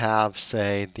 So you have,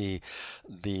 say,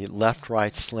 the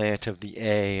left-right slant of the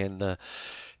A, and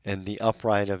and the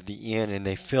upright of the inn, and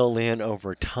they fill in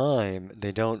over time.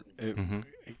 They don't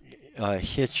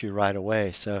hit you right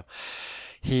away. So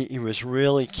he was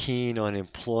really keen on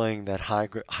employing that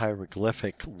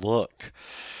hieroglyphic look.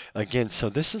 Again, so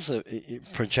this is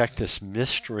project this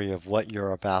mystery of what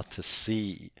you're about to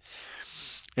see.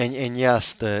 And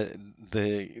yes, the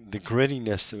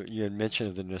grittiness that you had mentioned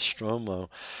of the Nostromo.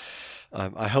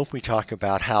 I hope we talk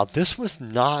about how this was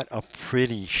not a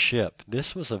pretty ship.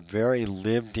 This was a very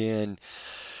lived-in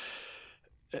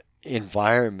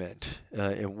environment.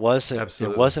 It wasn't.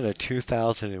 Absolutely. It wasn't a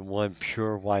 2001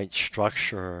 pure white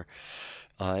structure.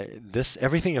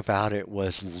 Everything about it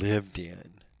was lived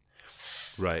in.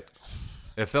 Right.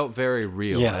 It felt very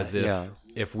real, Yeah, as yeah.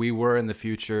 if we were in the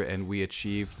future and we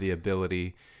achieved the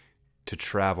ability to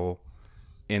travel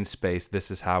in space,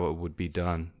 this is how it would be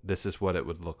done. This is what it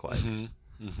would look like.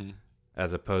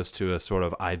 As opposed to a sort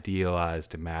of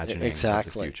idealized imagining of the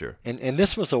Exactly. future. And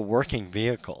this was a working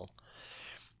vehicle.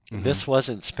 This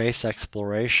wasn't space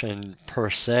exploration per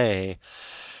se.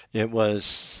 It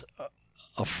was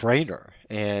a freighter,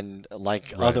 and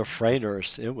like Right. other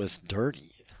freighters, it was dirty.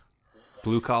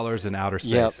 Blue collars in outer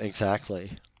space. Yep,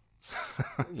 exactly.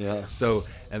 Yeah. So,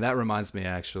 and that reminds me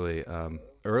actually,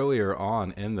 earlier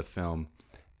on in the film,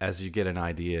 as you get an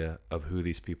idea of who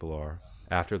these people are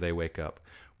after they wake up,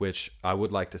 which I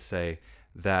would like to say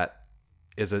that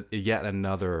is yet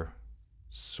another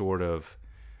sort of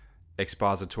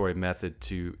expository method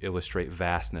to illustrate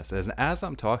vastness. As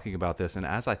I'm talking about this and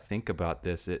as I think about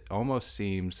this, it almost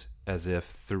seems as if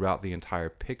throughout the entire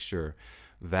picture,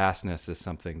 vastness is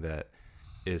something that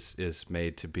is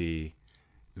made to be,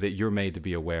 that you're made to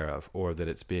be aware of, or that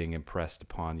it's being impressed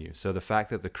upon you. So the fact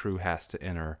that the crew has to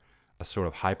enter a sort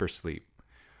of hypersleep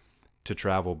to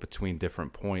travel between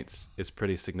different points is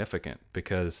pretty significant,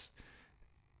 because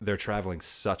they're traveling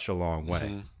such a long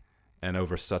way and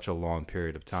over such a long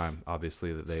period of time,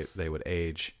 obviously, that they would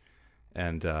age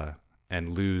and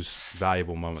lose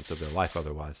valuable moments of their life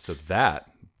otherwise. So that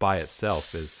by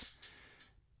itself is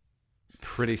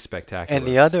pretty spectacular. And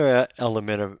the other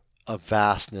element of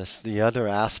vastness, the other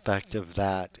aspect of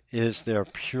that is their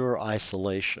pure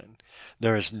isolation.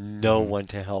 There is no one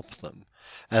to help them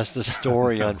as the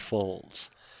story unfolds.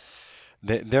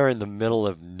 They're in the middle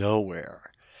of nowhere.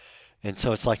 And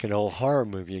so it's like an old horror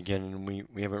movie again, and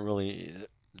we haven't really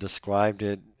described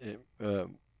it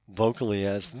vocally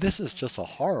as this is just a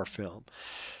horror film.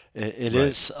 It Right.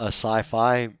 is a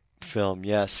sci-fi film,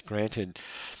 yes, granted,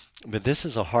 but this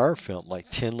is a horror film, like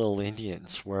 10 Little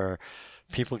Indians, where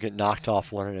people get knocked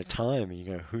off one at a time, and you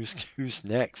go, who's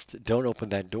next? Don't open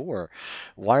that door.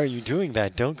 Why are you doing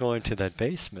that? Don't go into that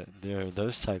basement. There are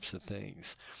those types of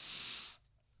things.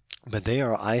 But they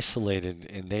are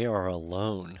isolated and they are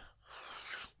alone.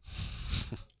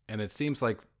 And it seems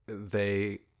like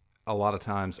they, a lot of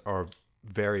times, are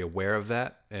very aware of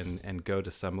that and go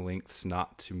to some lengths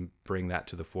not to bring that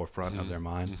to the forefront of their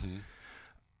mind.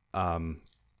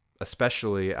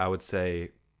 Especially, I would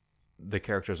say, the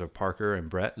characters of Parker and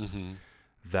Brett.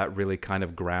 That really kind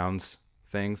of grounds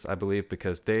things, I believe,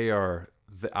 because they are.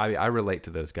 I relate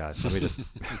to those guys. Let me just.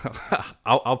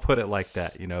 I'll put it like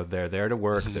that. You know, they're there to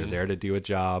work. They're there to do a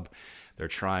job. They're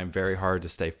trying very hard to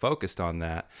stay focused on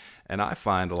that. And I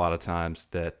find a lot of times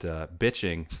that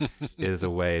bitching is a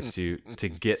way to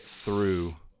get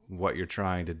through what you're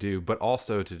trying to do, but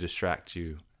also to distract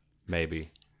you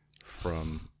maybe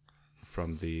from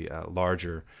the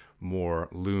larger, more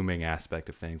looming aspect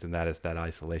of things, and that is that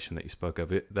isolation that you spoke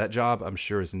of. That job, I'm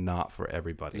sure, is not for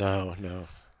everybody. No,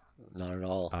 not at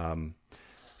all.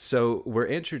 So we're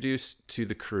introduced to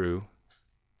the crew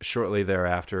shortly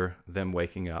thereafter, them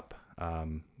waking up.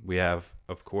 We have,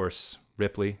 of course,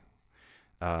 Ripley,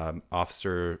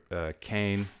 Officer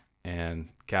Kane, and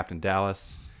Captain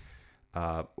Dallas.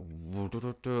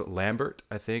 Lambert,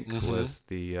 I think, was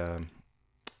the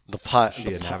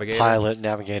navigator?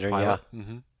 Navigator, Pilot? yeah.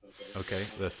 Okay,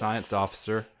 the science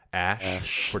officer,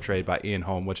 Ash, portrayed by Ian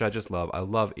Holm, which I just love. I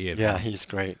love Ian Yeah, Holm. he's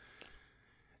great.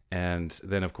 And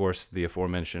then, of course, the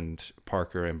aforementioned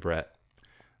Parker and Brett,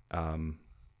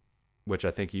 which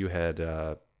I think you had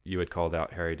called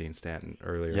out Harry Dean Stanton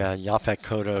earlier. Yeah, Yaphet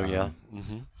Kotto, yeah.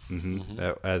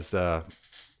 As well,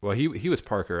 he was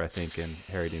Parker, I think, and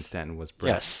Harry Dean Stanton was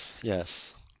Brett.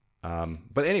 Yes.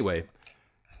 But anyway,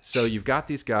 so you've got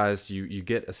these guys. You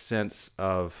get a sense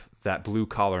of that blue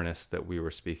collarness that we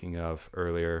were speaking of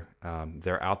earlier.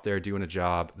 They're out there doing a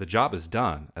job. The job is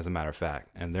done, as a matter of fact,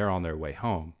 and they're on their way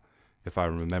home, if I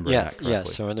remember that correctly. Yeah,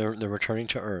 so they're returning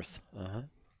to Earth.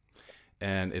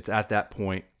 And it's at that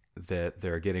point that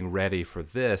they're getting ready for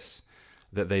this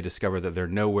that they discover that they're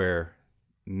nowhere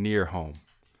near home.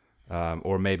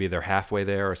 or maybe they're halfway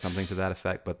there or something to that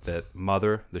effect, but that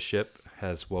Mother, the ship,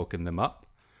 has woken them up,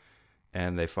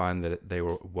 and they find that they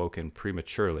were woken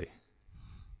prematurely.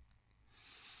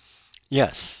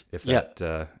 Yes. If Yeah.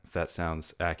 that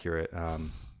sounds accurate.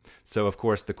 So of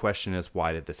course the question is,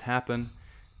 why did this happen?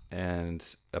 And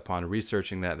upon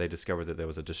researching that, they discovered that there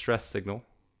was a distress signal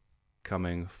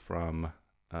coming from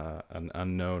an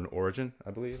unknown origin,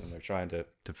 I believe, and they're trying to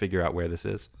figure out where this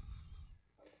is.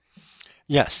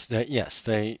 Yes.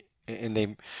 They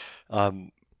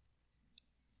um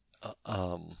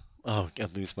oh, I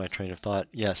lose my train of thought.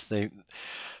 Yes,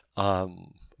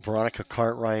 Veronica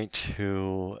Cartwright,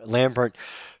 who Lambert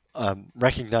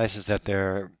recognizes that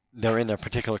they're in a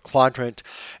particular quadrant,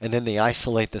 and then they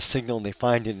isolate the signal and they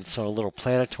find it. It's on a little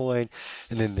planetoid,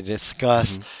 and then they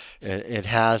discuss Mm-hmm. it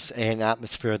has an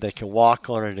atmosphere, they can walk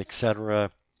on it,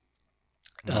 etc.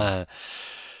 Mm.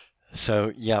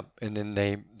 So yep, and then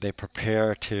they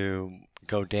prepare to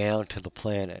go down to the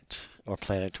planet or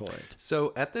planetoid.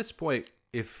 So at this point,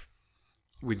 if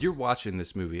when you're watching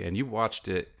this movie and you watched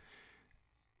it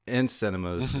in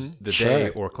cinemas the day Sure.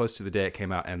 or close to the day it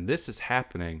came out, and this is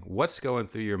happening, what's going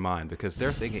through your mind? Because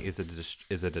they're thinking, is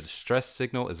it a distress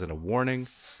signal? Is it a warning?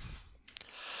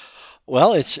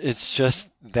 Well, it's just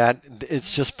that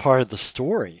it's just part of the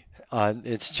story.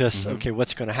 It's just Mm-hmm. okay.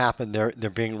 What's going to happen? They're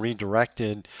being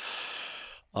redirected.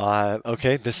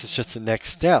 Okay, this is just the next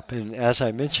step. And as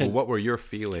I Well, mentioned, what were your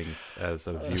feelings as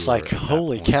a it's viewer like, at that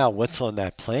holy point? cow, what's on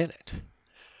that planet?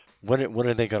 What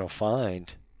are they going to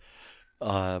find?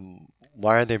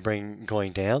 Why are they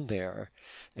going down there?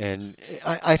 And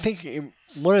I think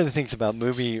one of the things about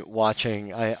movie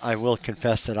watching, I will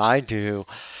confess that I do,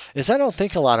 is I don't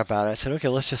think a lot about it. I said, okay,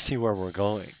 let's just see where we're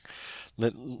going.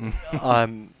 Let,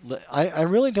 I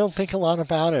really don't think a lot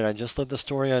about it. I just let the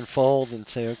story unfold and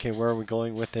say, okay, where are we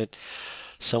going with it?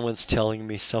 Someone's telling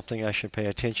me something I should pay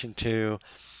attention to,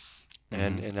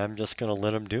 Mm-hmm. and I'm just going to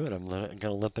let them do it. I'm going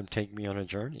to let them take me on a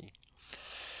journey.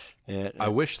 I And,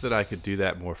 wish that I could do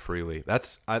that more freely.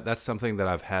 That's something that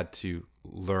I've had to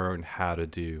learn how to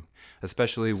do,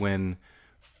 especially when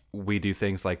we do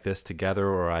things like this together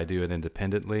or I do it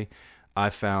independently. I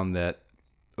found that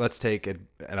let's take it,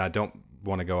 and I don't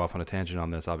want to go off on a tangent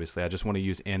on this. Obviously, I just want to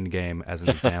use Endgame as an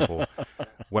example.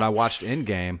 When I watched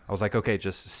Endgame, I was like, okay,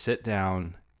 just sit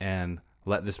down and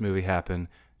let this movie happen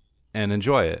and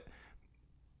enjoy it.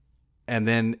 And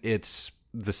then it's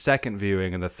the second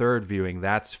viewing and the third viewing.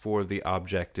 That's for the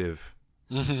objective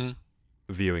hmm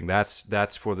viewing.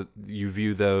 That's for the you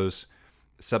view those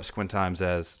subsequent times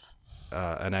as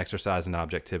an exercise in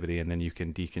objectivity, and then you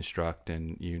can deconstruct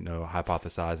and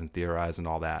hypothesize and theorize and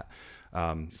all that.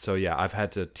 So yeah, I've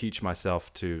had to teach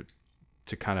myself to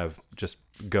kind of just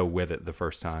go with it the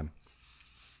first time.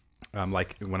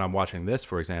 Like when I'm watching this,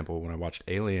 for example, when I watched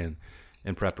Alien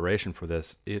in preparation for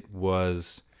this, it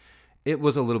was a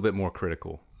little bit more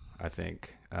critical, I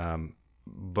think.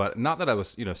 But not that I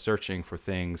was, searching for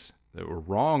things that were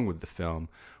wrong with the film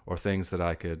or things that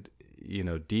I could,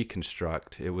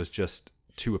 deconstruct. It was just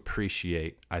to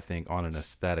appreciate, I think, on an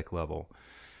aesthetic level.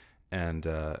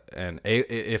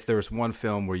 If there's one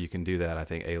film where you can do that, I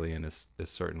think Alien is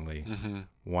certainly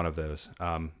one of those.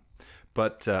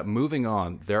 But moving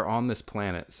on, they're on this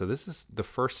planet. So this is the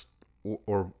first,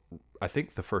 or I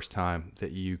think the first time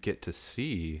that you get to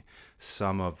see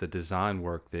some of the design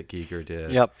work that Giger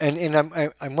did. Yep. And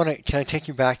I want to, can I take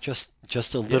you back just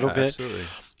a Yeah, little bit?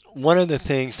 absolutely. One of the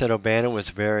things that O'Bannon was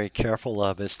very careful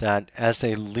of is that as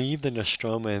they leave the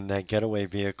Nostromo in that getaway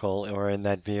vehicle or in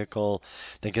that vehicle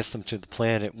that gets them to the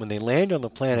planet, when they land on the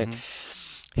planet, Hmm.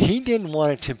 he didn't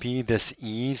want it to be this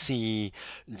easy,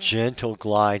 gentle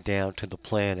glide down to the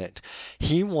planet.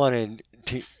 He wanted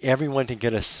everyone to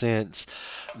get a sense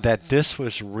that this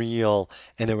was real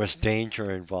and there was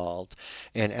danger involved.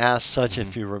 And as such,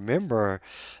 Hmm. if you remember,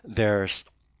 there's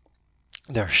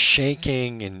they're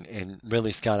shaking, and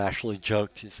Ridley Scott actually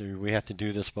joked, he said, we have to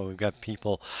do this, but we've got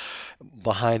people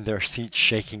behind their seats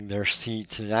shaking their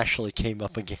seats, and it actually came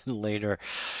up again later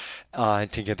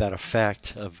to get that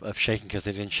effect of shaking because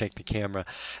they didn't shake the camera.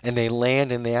 And they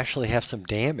land and they actually have some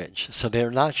damage, so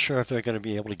they're not sure if they're going to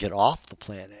be able to get off the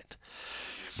planet.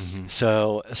 Hmm.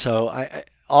 So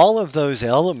all of those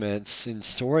elements in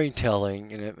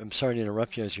storytelling, and I'm sorry to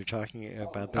interrupt you as you're talking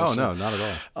about Oh this. no, not at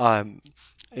all. Um,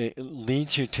 it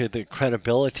leads you to the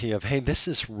credibility of, hey, this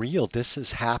is real. This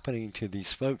is happening to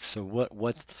these folks. So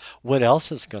what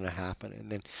else is going to happen?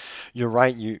 And then you're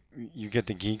right. You get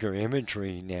the Giger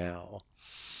imagery now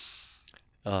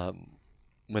um,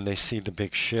 when they see the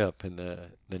big ship and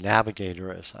the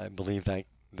navigator, as I believe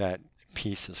that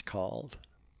piece is called.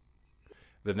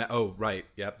 Oh, right.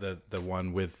 Yep. The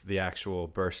one with the actual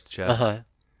burst chest. Uh-huh.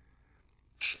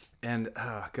 And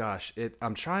gosh,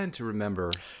 I'm trying to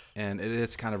remember, and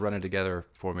it's kind of running together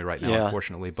for me right now, Yeah.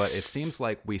 unfortunately. But it seems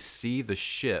like we see the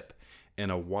ship in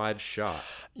a wide shot.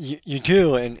 You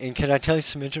do, and can I tell you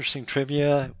some interesting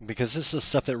trivia? Because this is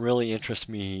stuff that really interests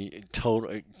me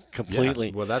completely.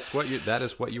 Yeah. Well, that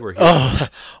is what you were here for. Oh,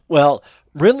 well,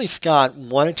 Ridley Scott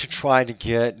wanted to try to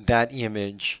get that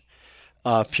image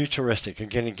futuristic.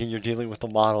 Again, you're dealing with a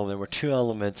model. There were two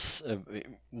elements.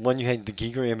 One, you had the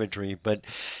Giger imagery, but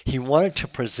he wanted to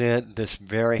present this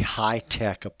very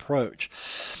high-tech approach.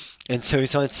 And so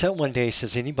he's on set one day. He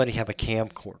says, "Anybody have a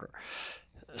camcorder?"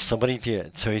 Somebody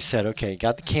did. So he said, "Okay,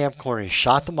 got the camcorder." He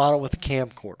shot the model with the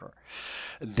camcorder.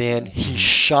 Then he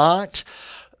shot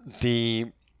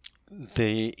the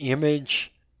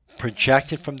image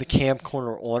projected from the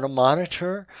camcorder on a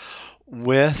monitor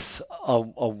with a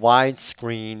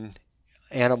widescreen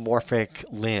anamorphic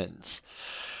lens.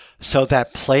 So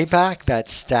that playback, that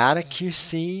static you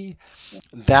see,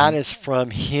 that is from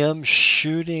him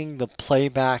shooting the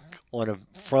playback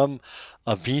from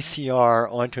a VCR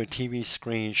onto a TV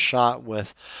screen shot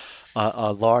with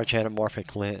a large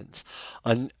anamorphic lens.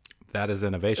 That is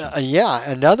innovation. Yeah,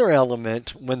 another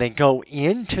element when they go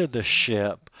into the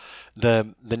ship,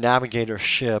 the navigator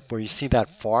ship, where you see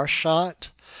that far shot,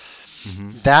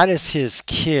 that is his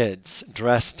kids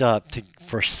dressed up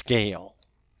for scale.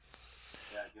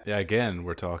 Yeah, again,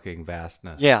 we're talking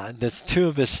vastness. Yeah, there's two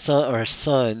of his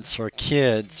sons or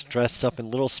kids dressed up in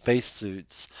little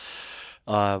spacesuits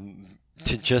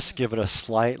to just give it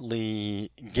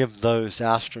give those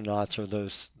astronauts or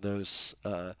those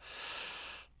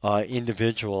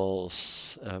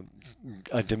individuals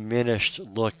a diminished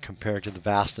look compared to the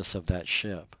vastness of that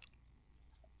ship.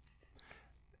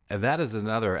 And that is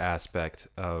another aspect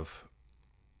of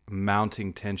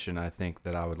mounting tension, I think,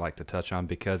 that I would like to touch on,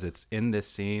 because it's in this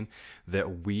scene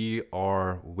that we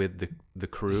are with the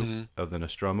crew of the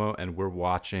Nostromo, and we're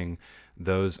watching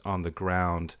those on the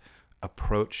ground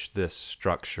approach this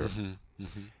structure.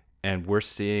 And we're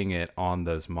seeing it on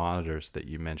those monitors that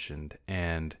you mentioned.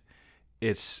 And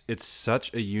it's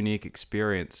such a unique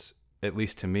experience, at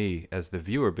least to me as the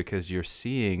viewer, because you're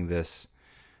seeing these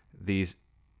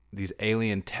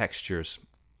alien textures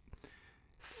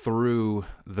through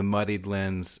the muddied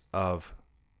lens of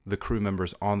the crew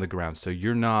members on the ground. So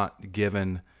you're not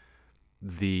given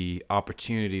the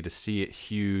opportunity to see it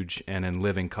huge and in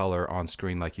living color on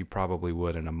screen like you probably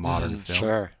would in a modern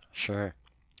film. Sure.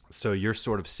 So you're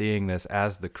sort of seeing this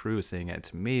as the crew is seeing it.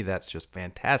 To me, that's just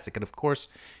fantastic. And of course,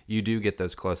 you do get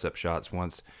those close-up shots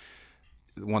once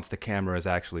the camera is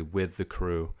actually with the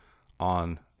crew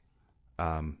on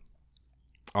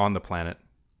the planet,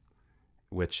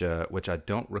 which I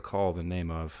don't recall the name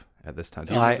of at this time.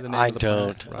 Do you remember the name of the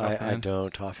planet right I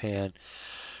don't offhand.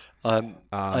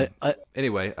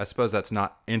 Anyway, I suppose that's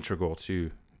not integral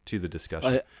to the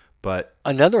discussion. But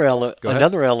another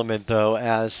element, though,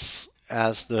 as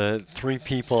the three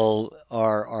people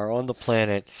are on the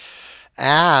planet,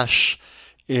 Ash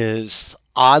is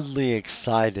oddly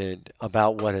excited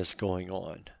about what is going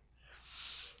on.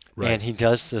 Right. And he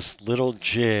does this little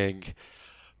jig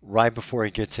right before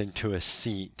he gets into his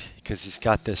seat because he's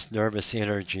got this nervous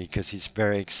energy because he's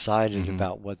very excited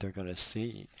about what they're going to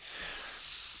see.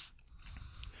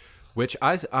 Which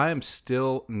I am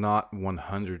still not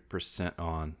 100%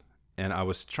 on. And I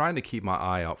was trying to keep my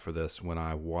eye out for this when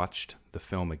I watched the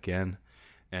film again.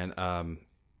 And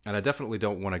I definitely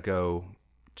don't want to go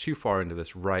too far into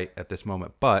this right at this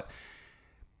moment. But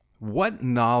what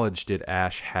knowledge did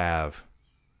Ash have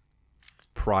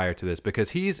prior to this?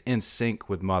 Because he's in sync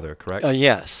with Mother, correct?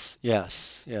 Yes.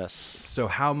 So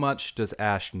how much does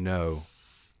Ash know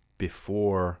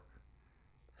before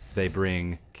they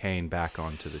bring Kane back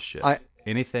onto the ship?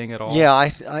 Anything at all? Yeah,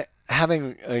 I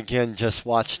having again just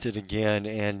watched it again,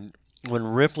 and when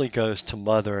Ripley goes to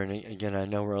Mother, and again I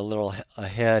know we're a little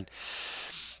ahead,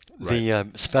 right. The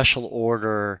special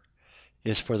order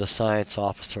is for the science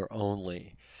officer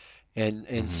only,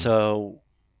 and so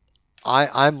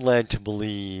I'm led to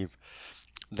believe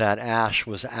that Ash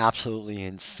was absolutely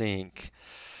in sync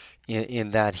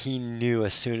in that he knew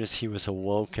as soon as he was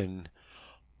awoken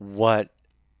what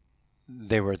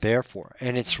they were there for.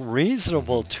 And it's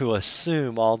reasonable to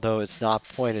assume, although it's not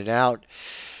pointed out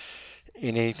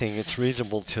in anything, it's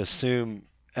reasonable to assume,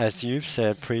 as you've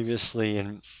said previously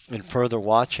in further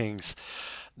watchings,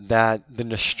 that the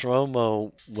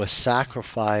Nostromo was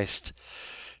sacrificed.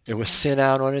 It was sent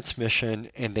out on its mission,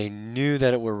 and they knew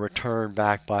that it would return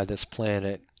back by this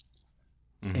planet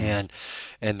and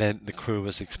then the crew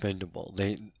was expendable.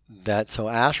 So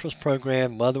Ash was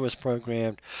programmed, Mother was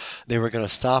programmed. They were going to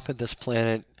stop at this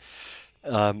planet.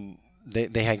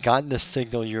 They had gotten this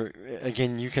signal. You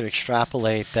can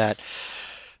extrapolate that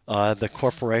the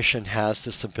corporation has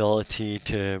this ability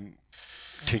to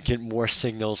get more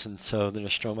signals, and so the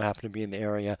Nostromo happened to be in the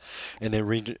area, and they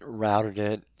rerouted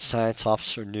it. Science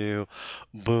officer knew,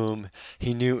 boom,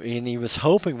 he knew, and he was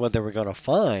hoping what they were going to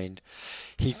find.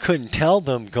 He couldn't tell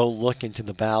them, go look into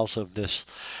the bowels of this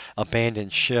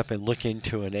abandoned ship and look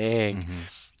into an egg,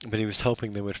 but he was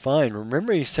hoping they would find.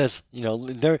 Remember, he says,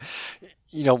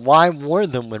 why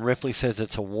warn them when Ripley says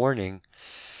it's a warning?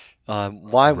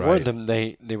 Why warn Right. them?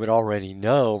 They would already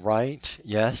know, right?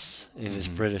 Yes, in his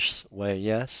British way,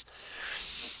 yes.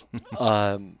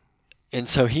 And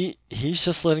so he's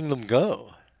just letting them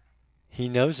go. He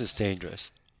knows it's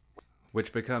dangerous.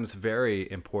 Which becomes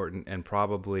very important and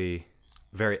probably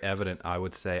very evident, I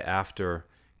would say, after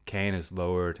Kane is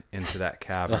lowered into that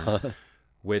cavern.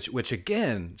 Which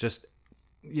again, just,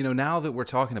 now that we're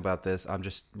talking about this, I'm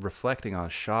just reflecting on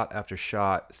shot after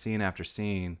shot, scene after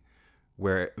scene,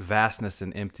 where vastness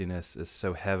and emptiness is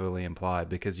so heavily implied,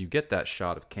 because you get that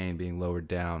shot of Kane being lowered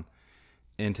down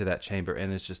into that chamber,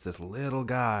 and it's just this little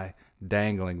guy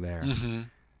dangling there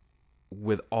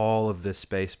with all of this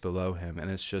space below him,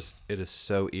 and it is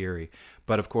so eerie.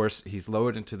 But of course, he's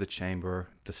lowered into the chamber,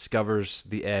 discovers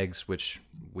the eggs, which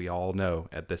we all know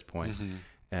at this point,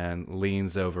 and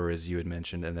leans over, as you had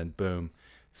mentioned, and then boom,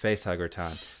 facehugger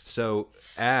time. So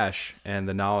Ash, and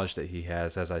the knowledge that he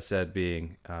has, as I said,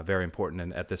 being very important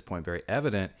and at this point very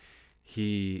evident,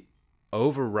 he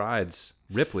overrides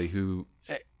Ripley, who,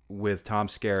 with Tom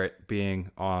Skerritt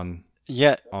being on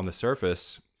the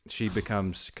surface, she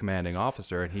becomes commanding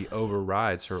officer, and he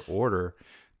overrides her order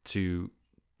to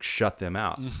shut them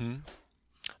out.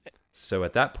 So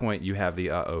at that point, you have the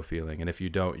uh-oh feeling, and if you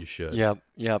don't, you should. Yep.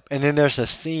 And then there's a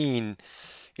scene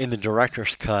in the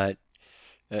director's cut.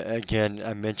 Again,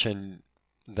 I mentioned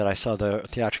that I saw the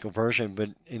theatrical version, but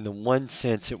in the one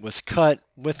sense, it was cut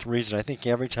with reason. I think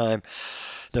every time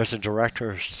there's a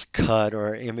director's cut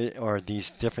or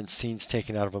these different scenes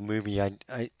taken out of a movie, I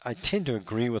tend to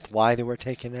agree with why they were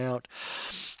taken out.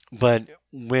 But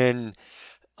when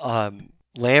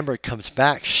Lambert comes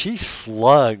back, she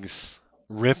slugs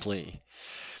Ripley.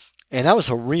 And that was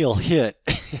a real hit.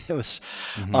 It was,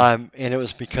 and it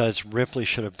was because Ripley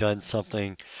should have done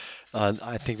something.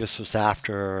 I think this was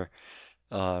after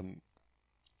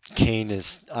Kane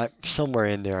is somewhere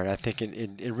in there, and I think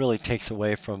it really takes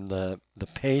away from the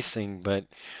pacing. But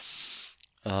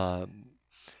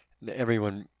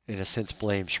everyone, in a sense,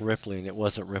 blames Ripley, and it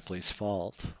wasn't Ripley's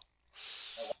fault.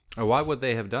 Oh, why would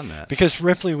they have done that? Because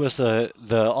Ripley was the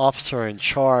officer in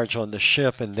charge on the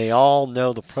ship, and they all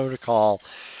know the protocol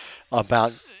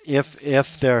about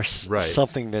if there's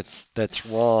something that's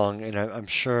wrong, and I'm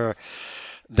sure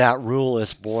that rule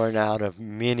is born out of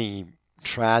many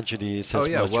tragedies.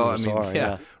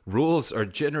 Rules are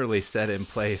generally set in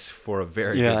place for a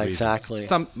very good reason. Exactly.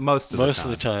 Most of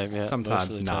the time,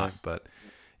 sometimes not, but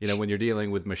when you're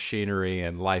dealing with machinery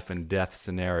and life and death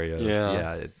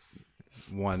scenarios,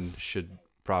 one should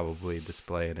probably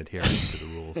display an adherence to the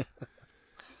rules.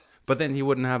 But then he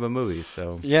wouldn't have a movie,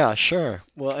 so yeah, sure.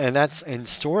 Well, and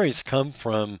stories come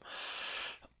from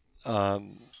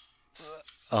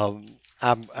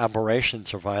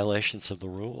aberrations or violations of the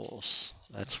rules.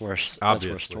 That's where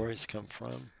stories come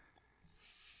from.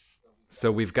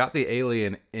 So we've got the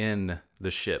alien in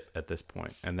the ship at this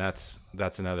point, and that's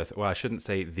another. Well, I shouldn't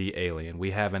say the alien.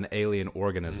 We have an alien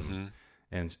organism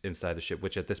inside the ship,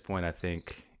 which at this point, I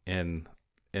think in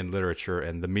literature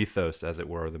and the mythos, as it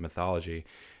were, the mythology,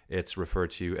 it's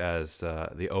referred to as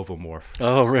the ovomorph.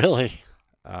 Oh, really?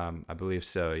 I believe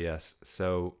so. Yes.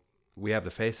 So we have the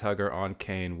facehugger on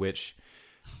Kane, which,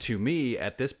 to me,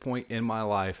 at this point in my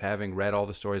life, having read all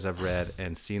the stories I've read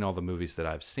and seen all the movies that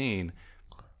I've seen,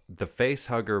 the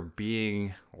facehugger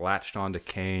being latched onto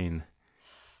Kane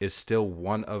is still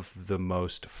one of the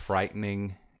most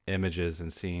frightening images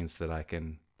and scenes that I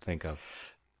can think of.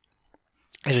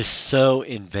 It is so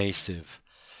invasive.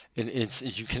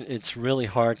 It's really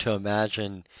hard to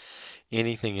imagine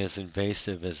anything as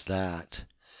invasive as that.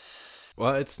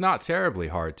 Well, it's not terribly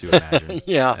hard to imagine.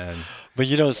 But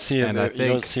you don't see it. You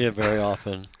don't see it very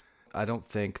often. I don't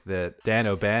think that Dan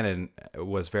O'Bannon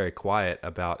was very quiet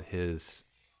about his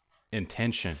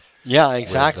intention. Yeah,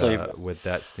 exactly. With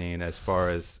that scene, as far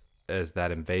as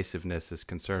that invasiveness is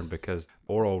concerned, because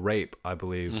oral rape, I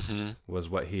believe, was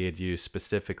what he had used,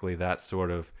 specifically that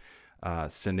sort of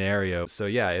scenario. So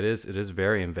yeah, it is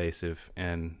very invasive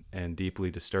and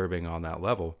deeply disturbing on that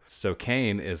level. So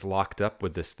Kane is locked up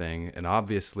with this thing, and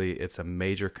obviously it's a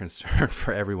major concern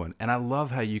for everyone. And I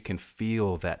love how you can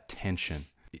feel that tension,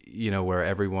 where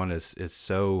everyone is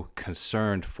so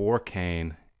concerned for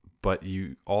Kane, but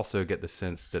you also get the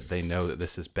sense that they know that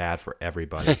this is bad for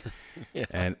everybody. Yeah.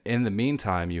 And in the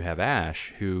meantime, you have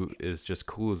Ash, who is just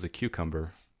cool as a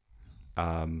cucumber,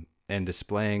 and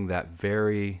displaying that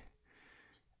very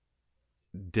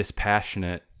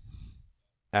dispassionate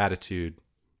attitude,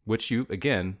 which you,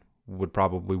 again, would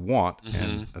probably want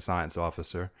in a science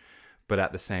officer. But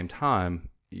at the same time,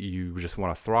 you just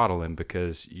want to throttle him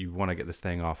because you want to get this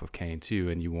thing off of Kane too,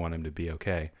 and you want him to be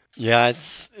okay. Yeah,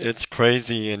 it's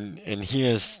crazy, and he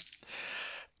is,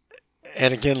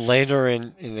 and again later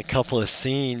in a couple of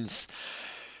scenes,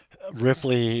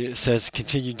 Ripley says,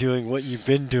 "Continue doing what you've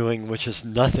been doing, which is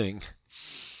nothing."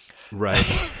 Right.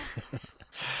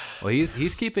 Well,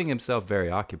 he's keeping himself very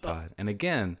occupied. And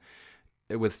again,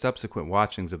 with subsequent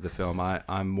watchings of the film,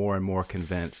 I'm more and more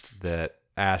convinced that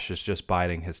Ash is just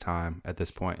biding his time at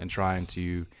this point and trying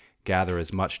to gather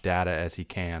as much data as he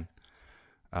can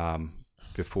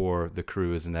before the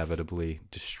crew is inevitably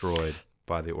destroyed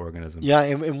by the organism. Yeah,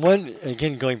 and one,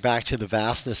 again, going back to the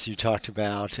vastness you talked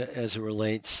about as it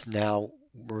relates now,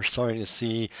 we're starting to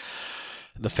see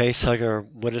the facehugger.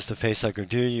 What does the facehugger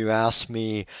do? You asked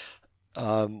me,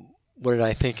 what did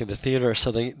I think in the theater?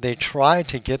 So they tried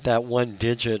to get that one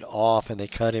digit off, and they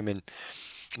cut him, and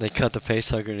they cut the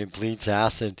facehugger, and it bleeds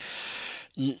acid.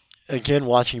 Again,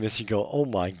 watching this, you go, oh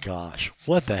my gosh,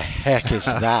 what the heck is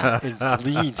that? It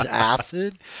bleeds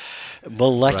acid?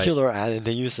 Molecular acid.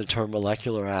 They use the term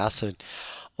molecular acid.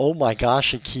 Oh my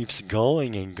gosh, it keeps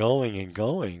going and going and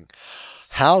going.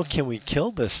 How can we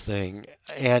kill this thing?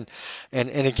 And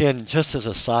again, just as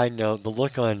a side note, the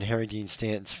look on Harry Dean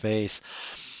Stanton's face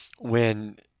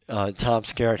when Tom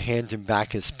Skerritt hands him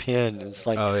back his pen, it's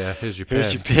like, oh yeah, here's your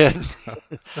pen.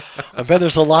 I bet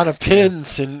there's a lot of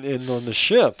pens in on the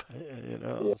ship,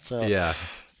 So, yeah.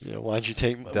 Why'd you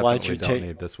take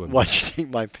Need this one. Why'd you take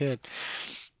my pen?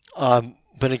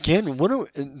 But again, what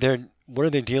are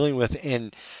they dealing with?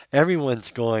 And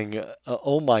everyone's going,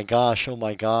 oh my gosh,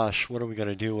 what are we going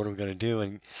to do? What are we going to do?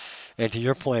 And to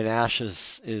your point, Ash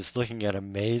is looking at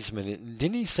amazement.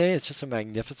 Didn't he say it's just a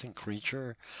magnificent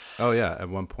creature? Oh yeah, at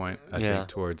one point, I think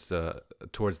towards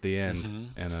the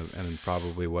end, and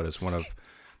probably what is one of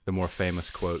the more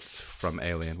famous quotes from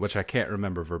Alien, which I can't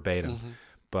remember verbatim,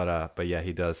 but yeah,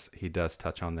 he does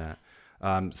touch on that.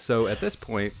 So at this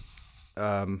point,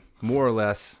 more or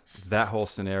less, that whole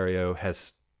scenario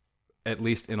has, at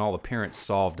least in all appearance,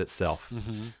 solved itself.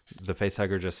 The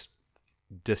facehugger just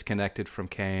disconnected from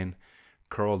Kane,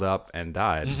 curled up, and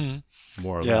died,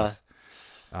 more or less.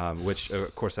 Which,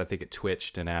 of course, I think it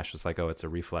twitched, and Ash was like, "Oh, it's a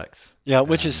reflex." Yeah,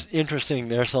 which is interesting.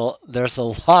 There's a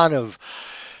lot of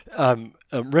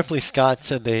Ripley Scott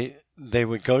said they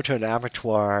would go to an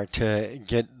abattoir to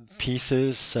get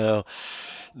pieces. So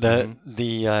the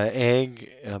egg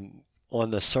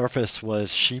on the surface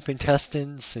was sheep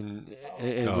intestines, and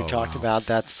we talked about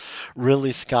that's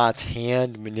Ridley Scott's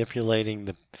hand manipulating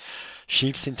the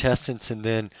sheep's intestines, and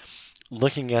then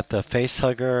looking at the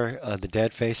facehugger, the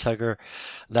dead facehugger,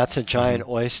 that's a giant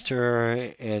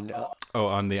oyster, and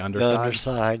on the underside. The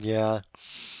underside, yeah.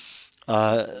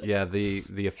 Yeah,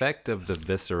 the effect of the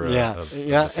viscera of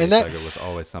the and facehugger was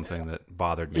always something that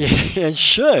bothered me. Yeah, it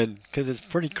should, because it's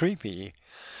pretty creepy.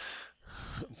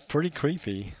 Pretty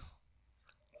creepy.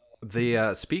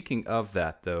 The speaking of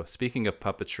that, though, speaking of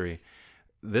puppetry,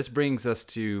 this brings us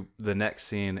to the next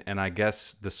scene, and I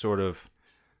guess the sort of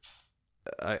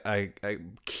a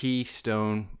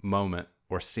keystone moment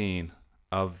or scene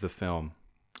of the film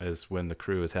is when the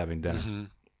crew is having dinner,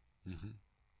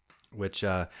 which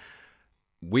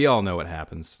we all know what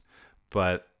happens,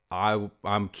 but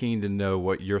I'm keen to know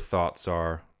what your thoughts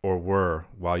are or were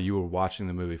while you were watching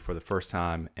the movie for the first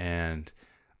time, and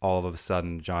all of a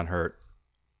sudden John Hurt,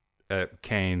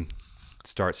 Kane,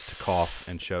 starts to cough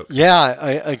and choke.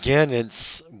 Yeah, again,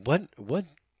 it's what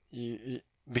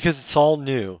because it's all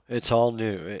new. It's all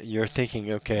new. You're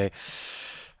thinking, okay,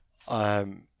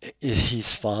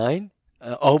 he's fine.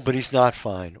 But he's not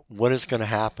fine. What is going to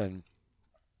happen?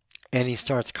 And he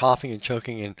starts coughing and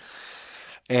choking,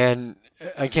 and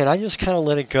again, I just kind of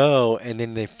let it go, and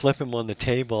then they flip him on the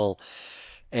table,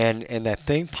 and that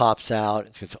thing pops out.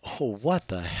 It goes, oh, what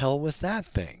the hell was that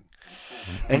thing?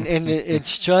 And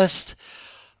it's just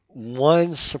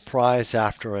one surprise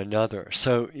after another.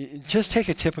 So just take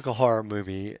a typical horror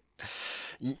movie.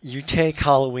 You take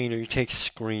Halloween, or you take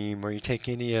Scream, or you take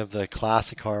any of the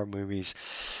classic horror movies,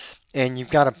 and you've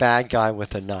got a bad guy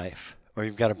with a knife, or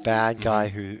you've got a bad guy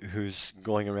Mm-hmm. who's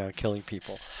going around killing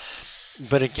people.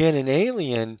 But again, in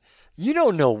Alien, you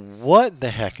don't know what the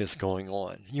heck is going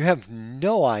on. You have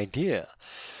no idea.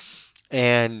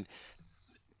 And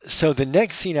so the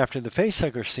next scene after the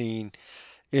facehugger scene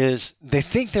is they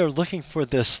think they're looking for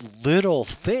this little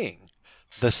thing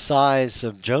the size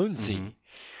of Mm-hmm. Jonesy.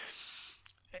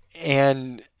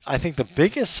 And I think the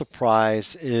biggest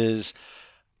surprise is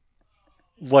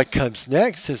what comes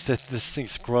next is that this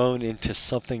thing's grown into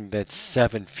something that's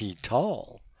 7 feet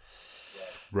tall.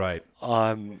 Right.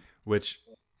 Um, Which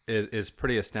is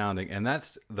pretty astounding. And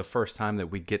that's the first time that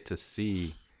we get to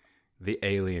see the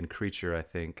alien creature, I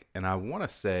think. And I want to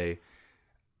say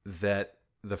that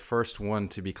the first one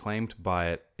to be claimed by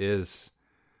it is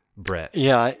Brett,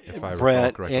 yeah, if I recall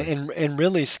Brett, correctly. and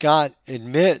really Scott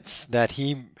admits that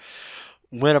he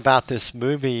went about this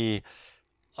movie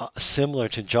similar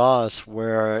to Jaws,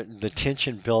 where the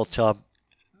tension built up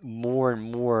more and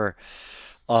more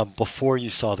before you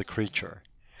saw the creature,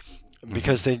 Hmm.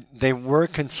 because they were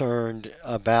concerned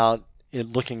about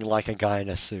it looking like a guy in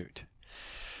a suit.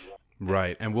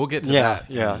 Right. And we'll get to Yeah, that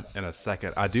yeah, in a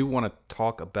second. I do want to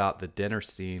talk about the dinner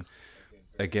scene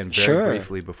again very sure,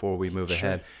 briefly before we move sure.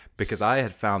 ahead, because I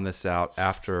had found this out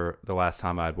after the last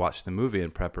time I had watched the movie in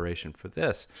preparation for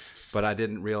this, but I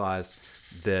didn't realize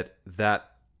that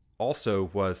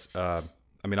also was I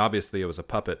mean, obviously it was a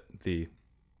puppet, the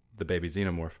baby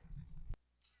xenomorph,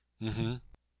 Hmm.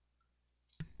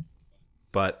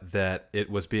 but that it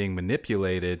was being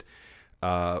manipulated,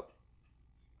 uh,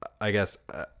 I guess,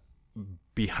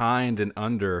 behind and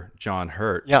under John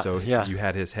Hurt. Yeah, So yeah. you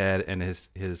had his head and his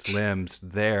limbs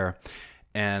there,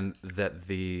 and that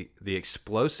the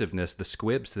explosiveness, the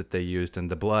squibs that they used,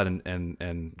 and the blood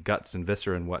and guts and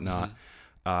viscera and whatnot,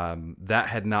 that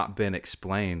had not been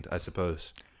explained, I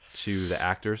suppose, to the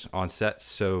actors on set.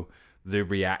 So the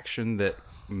reaction that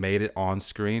made it on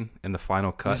screen in the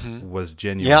final cut was Yeah,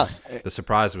 genuine. The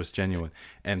surprise was genuine,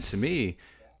 and to me,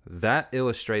 that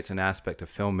illustrates an aspect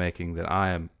of filmmaking that I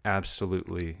am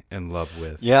absolutely in love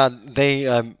with. yeah. They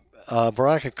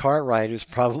Veronica Cartwright, who's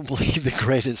probably the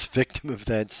greatest victim of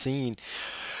that scene,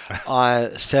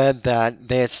 said that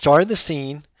they had started the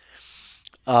scene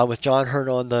with John Hurt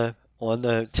on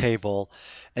the table,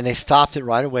 and they stopped it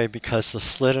right away because the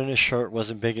slit in his shirt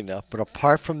wasn't big enough. But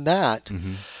apart from that,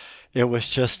 Hmm. it was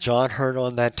just John Hurt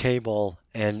on that table,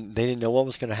 and they didn't know what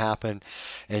was going to happen.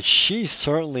 And she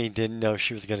certainly didn't know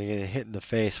she was going to get hit in the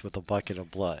face with a bucket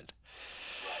of blood.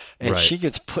 And Right. she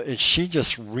gets put, and she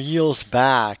just reels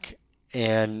back,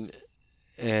 and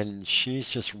she's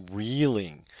just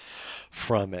reeling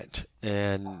from it.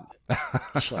 And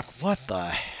she's like, "What the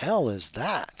hell is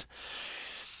that?"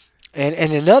 And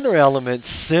another element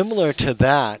similar to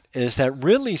that is that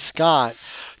Ridley Scott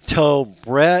told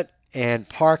Brett and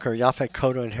Parker, Yaphet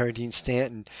Kotto and Harry Dean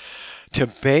Stanton, to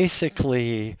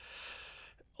basically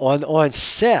on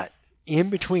set in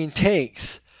between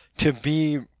takes to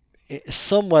be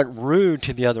somewhat rude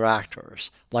to the other actors,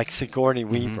 like Sigourney Hmm.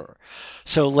 Weaver.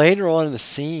 So later on in the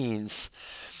scenes,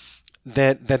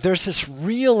 that there's this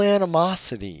real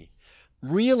animosity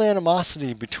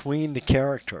between the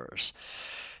characters.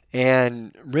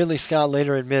 And Ridley Scott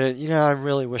later admitted, I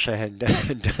really wish I had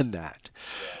done that.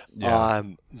 Yeah.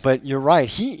 But you're right.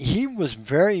 He was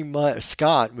very much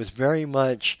Scott was very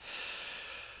much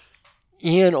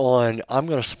in on I'm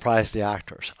going to surprise the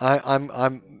actors.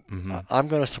 Hmm. I'm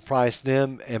going to surprise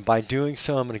them, and by doing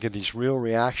so, I'm going to get these real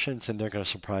reactions, and they're going to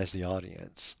surprise the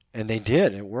audience. And they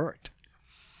did. It worked.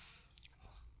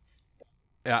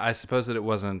 Yeah, I suppose that it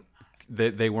wasn't.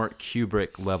 They weren't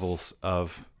Kubrick levels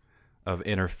of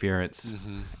interference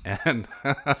Hmm. and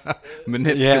Yeah, yeah,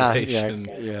 manipulation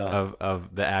yeah.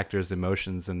 of the actors'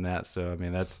 emotions and that. So I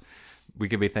mean, that's we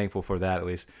can be thankful for that at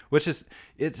least. Which is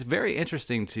it's very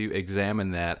interesting to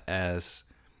examine that as,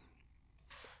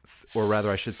 or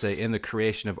rather, I should say, in the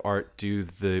creation of art, do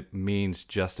the means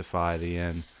justify the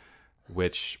end?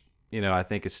 Which I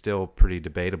think is still pretty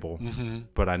debatable. Hmm.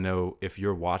 But I know if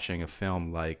you're watching a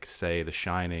film like, say, The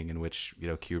Shining, in which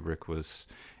Kubrick was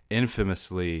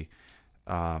infamously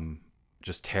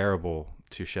just terrible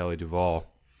to Shelley Duvall,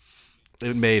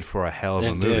 it made for a hell of a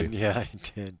It movie. did. Yeah,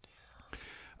 it did.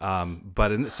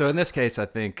 But in this case, I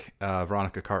think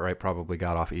Veronica Cartwright probably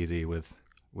got off easy with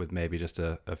maybe just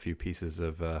a few pieces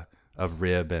of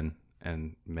rib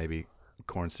and maybe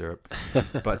corn syrup.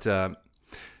 But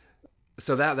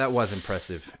so that was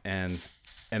impressive, and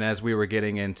as we were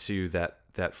getting into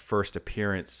that first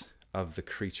appearance of the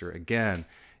creature again,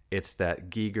 it's that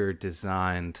Giger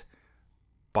designed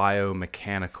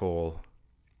biomechanical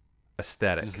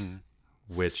aesthetic, Hmm.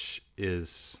 which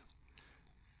is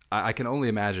I can only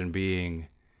imagine being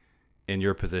in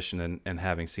your position and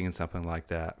having seen something like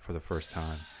that for the first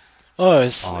time Oh,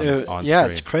 on yeah,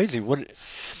 screen. it's crazy.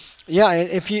 Yeah, and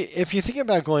if you think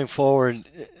about going forward,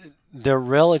 there are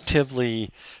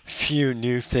relatively few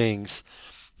new things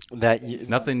that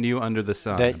Nothing new under the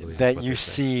sun, I believe is that what you they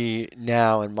say. see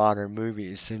now in modern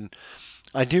movies. And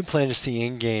I do plan to see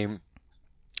Endgame,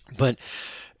 but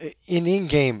in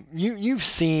Endgame, you've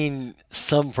seen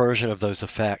some version of those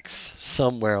effects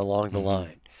somewhere along the Hmm.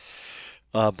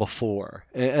 line before.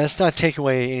 And that's not take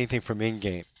away anything from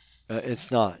Endgame.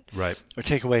 It's not. Right. Or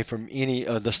take away from any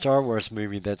of the Star Wars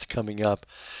movie that's coming up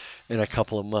in a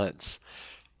couple of months.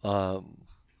 Um,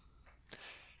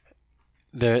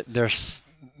 there's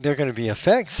there are going to be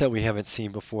effects that we haven't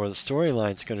seen before. The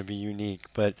storyline's going to be unique,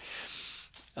 but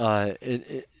uh, it,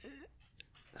 it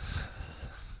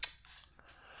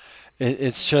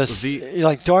it's Well, just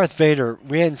like Darth Vader.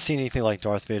 We hadn't seen anything like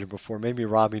Darth Vader before. Maybe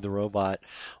Robbie the Robot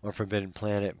or Forbidden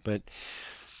Planet, but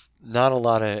not a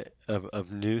lot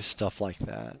of new stuff like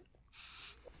that.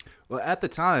 well, at the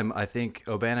time, I think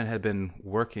O'Bannon had been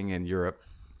working in Europe,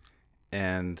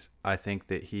 and I think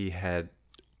that he had.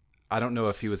 I don't know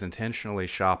if he was intentionally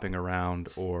shopping around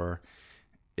or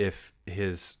if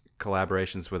his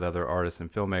collaborations with other artists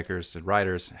and filmmakers and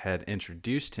writers had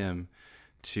introduced him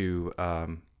to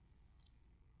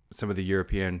some of the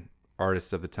European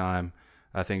artists of the time.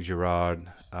 I think Gerard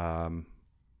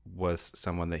was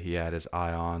someone that he had his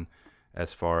eye on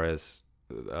as far as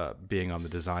being on the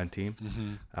design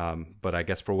team. But I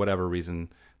guess for whatever reason,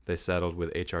 they settled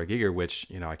with H.R. Giger, which,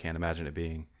 I can't imagine it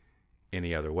being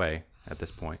any other way at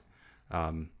this point.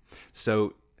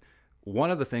 So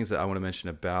one of the things that I want to mention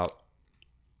about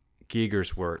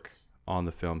Giger's work on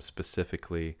the film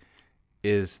specifically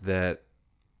is that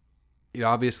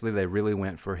obviously they really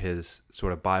went for his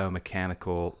sort of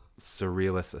biomechanical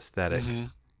surrealist aesthetic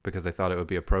because they thought it would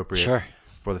be appropriate Sure.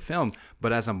 for the film.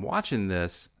 But as I'm watching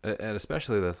this, and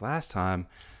especially this last time,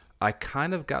 I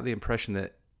kind of got the impression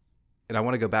that, and I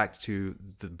want to go back to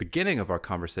the beginning of our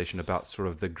conversation about sort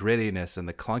of the grittiness and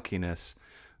the clunkiness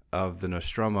of the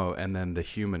Nostromo and then the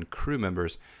human crew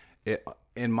members.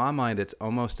 In my mind, it's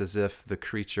almost as if the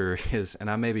creature is, and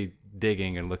I may be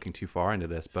digging and looking too far into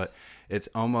this, but it's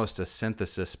almost a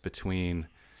synthesis between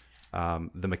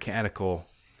the mechanical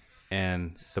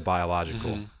and the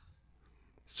biological.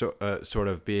 So, sort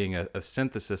of being a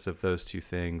synthesis of those two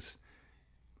things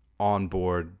on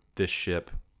board this ship,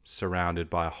 surrounded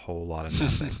by a whole lot of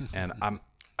nothing. And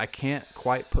I can't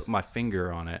quite put my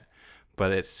finger on it,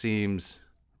 but it seems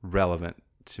relevant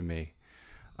to me.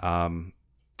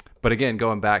 But again,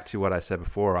 going back to what I said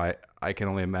before, I can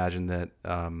only imagine that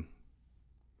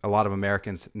a lot of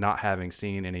Americans not having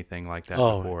seen anything like that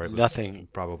before, it was nothing.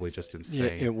 probably just Yeah,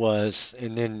 insane. it was.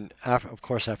 And then, of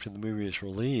course, after the movie was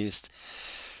released,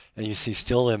 and you see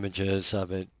still images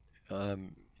of it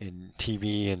in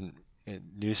TV and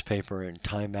newspaper and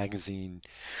Time magazine,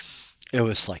 it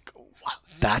was like, wow,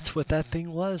 that's what that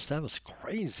thing was? That was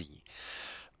crazy.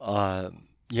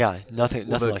 Yeah, nothing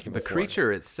Well, like it the before.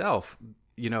 creature itself,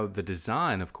 the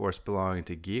design, of course, belonging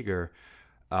to Giger.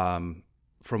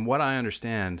 From what I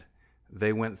understand,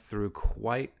 they went through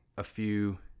quite a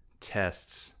few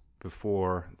tests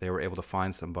before they were able to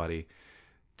find somebody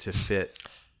to fit,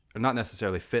 or not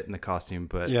necessarily fit in the costume,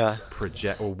 but Yeah.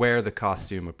 project or wear the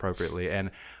costume appropriately.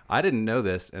 And I didn't know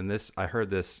this, and I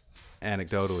heard this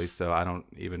anecdotally, so I don't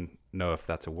even know if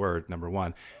that's a word. Number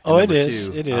one. And Oh, number it is.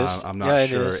 two, It is. I'm Yeah, not it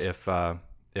sure is.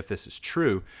 if this is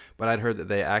true, but I'd heard that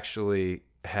they actually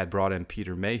had brought in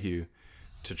Peter Mayhew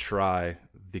to try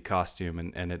the costume,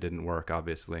 and it didn't work,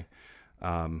 obviously.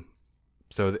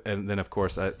 So, and then of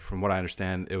course, from what I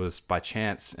understand, it was by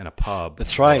chance in a pub,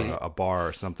 That's right. or a bar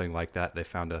or something like that. They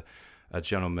found a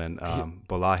gentleman,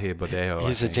 Bolaji Bodejo.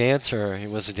 He's I a think. dancer. He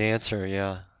was a dancer,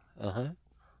 yeah. Uh-huh.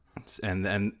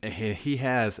 And he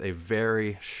has a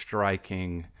very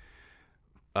striking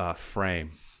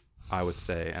frame, I would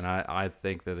say, and I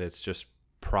think that it's just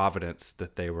providence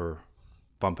that they were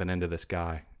bumping into this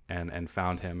guy and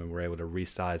found him and were able to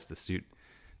resize the suit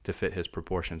to fit his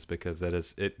proportions, because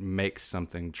it makes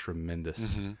something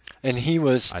tremendous. And he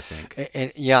was, I think.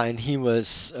 and he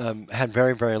was had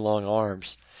very, very long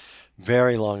arms,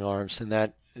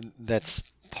 and that's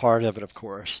part of it, of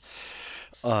course.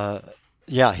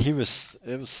 Yeah, he was.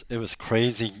 It was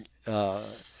crazy.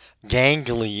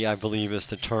 Gangly, I believe, is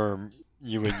the term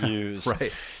you would use.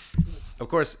 Right. Of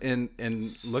course,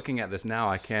 in looking at this now,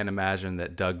 I can't imagine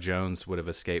that Doug Jones would have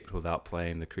escaped without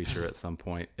playing the creature at some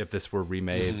point. If this were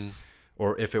remade,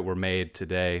 or if it were made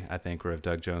today, I think, or if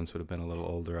Doug Jones would have been a little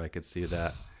older, I could see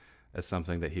that as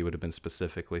something that he would have been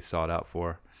specifically sought out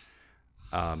for.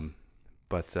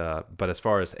 But as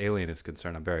far as Alien is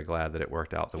concerned, I'm very glad that it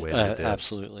worked out the way that it did.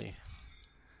 Absolutely.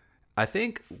 I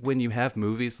think when you have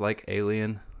movies like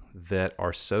Alien that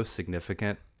are so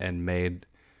significant and made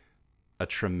a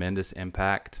tremendous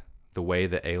impact the way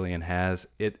that Alien has,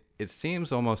 it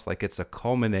seems almost like it's a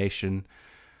culmination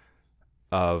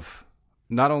of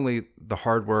not only the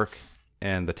hard work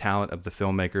and the talent of the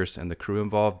filmmakers and the crew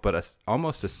involved, but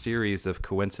almost a series of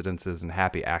coincidences and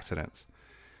happy accidents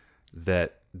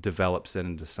that develops it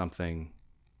into something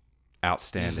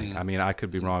outstanding. Mm-hmm. I mean, I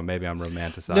could be wrong. Maybe I'm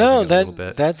romanticizing No, it a little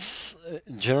bit. that's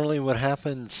generally what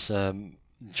happens.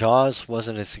 Jaws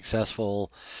wasn't as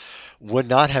successful, would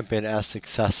not have been as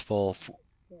successful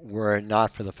were it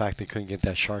not for the fact they couldn't get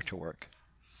that shark to work.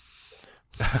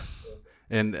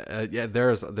 And yeah,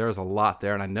 there's a lot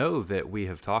there, and I know that we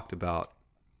have talked about.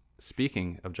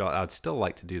 Speaking of Jaws, I'd still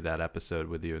like to do that episode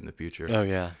with you in the future. Oh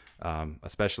yeah,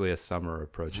 especially as summer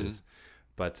approaches.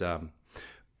 Mm-hmm.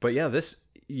 But yeah, this,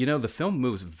 the film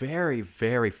moves very,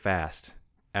 very fast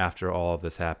after all of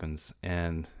this happens,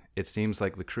 and it seems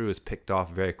like the crew is picked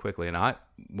off very quickly. And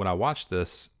when I watched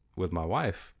this with my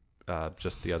wife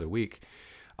just the other week,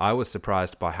 I was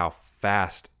surprised by how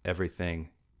fast everything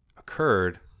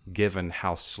occurred, given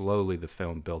how slowly the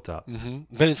film built up. Mm-hmm.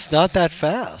 But it's not that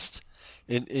fast.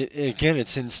 Again,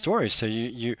 it's in story. So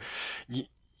you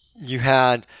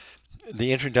had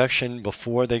the introduction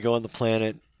before they go on the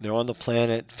planet. They're on the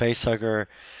planet, facehugger,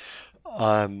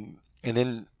 and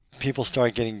then people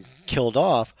start getting killed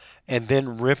off, and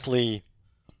then Ripley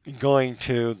going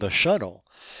to the shuttle.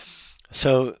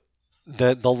 So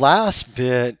the last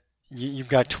bit, you've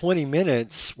got 20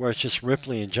 minutes where it's just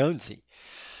Ripley and Jonesy.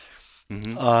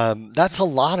 Mm-hmm. That's a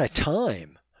lot of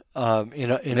time in a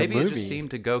movie. Maybe it just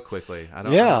seemed to go quickly. I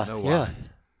don't know why. Yeah.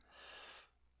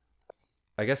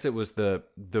 I guess it was the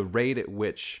rate at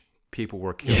which people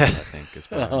were killed, I think, is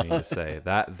what I mean to say.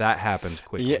 That happened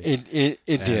quickly. Yeah,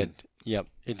 it did. Yep,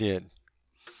 it did.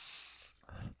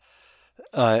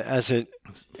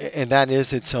 And that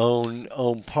is its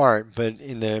own part. But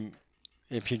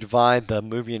if you divide the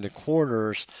movie into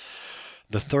quarters,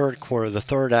 the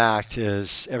third act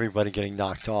is everybody getting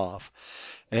knocked off,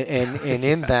 and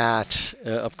in that,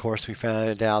 of course, we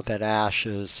found out that Ash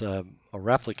is a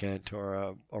replicant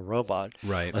or a robot,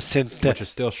 right? Which is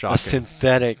still shocking. A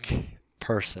synthetic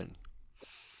person,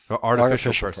 or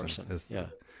artificial person.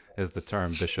 Is the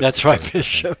term Bishop? That's right,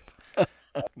 Bishop.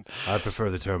 I prefer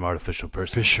the term artificial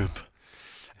person. Bishop.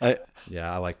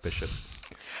 Yeah, I like Bishop.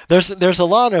 There's a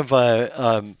lot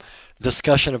of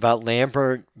discussion about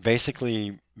Lambert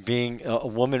basically being a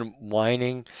woman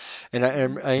whining, and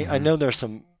I know there's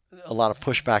a lot of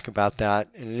pushback about that,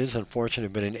 and it is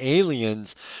unfortunate. But in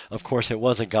Aliens, of course, it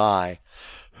was a guy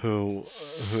who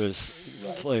is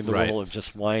playing the role of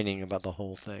just whining about the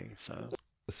whole thing.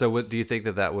 So what do you think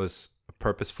that was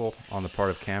purposeful on the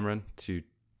part of Cameron to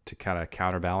kind of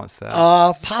counterbalance that?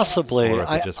 Possibly. Or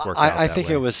if it just worked out I that think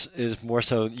way? is more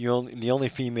so the only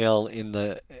female in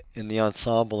the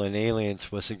ensemble in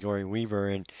Aliens was Sigourney Weaver,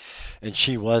 and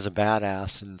she was a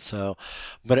badass, and so,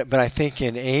 but I think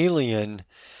in Alien,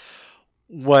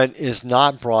 what is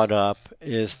not brought up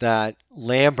is that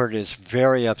Lambert is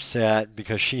very upset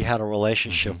because she had a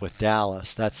relationship with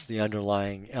Dallas. That's the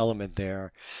underlying element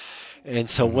there. And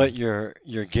so what you're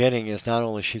getting is not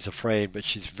only she's afraid, but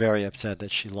she's very upset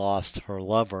that she lost her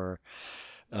lover,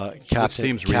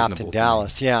 Captain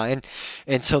Dallas. Yeah,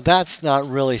 and so that's not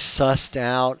really sussed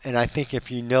out. And I think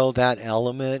if you know that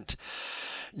element,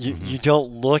 you don't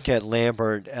look at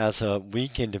Lambert as a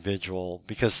weak individual,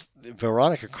 because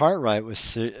Veronica Cartwright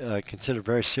was considered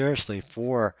very seriously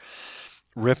for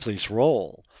Ripley's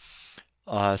role.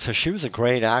 So she was a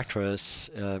great actress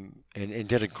and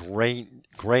did a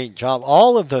great job.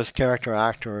 All of those character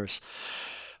actors,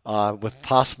 with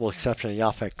possible exception of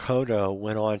Yaphet Kotto,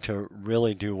 went on to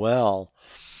really do well.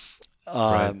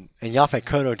 And Yaphet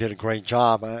Kotto did a great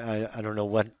job. I don't know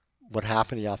what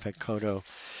happened to Yaphet Kotto.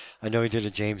 I know he did a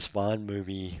James Bond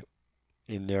movie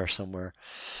in there somewhere.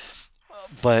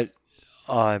 But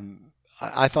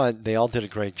I thought they all did a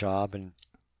great job. And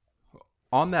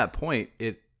on that point,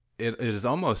 it is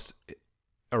almost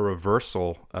a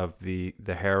reversal of the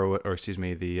heroine, or excuse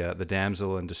me, the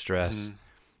damsel in distress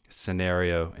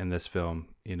scenario in this film.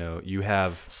 You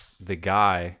have the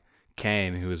guy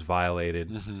Kane who is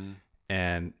violated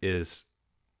and is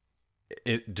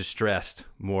distressed,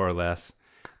 more or less,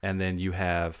 and then you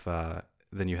have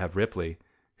Ripley,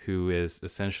 who is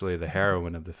essentially the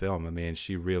heroine of the film. I mean,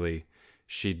 she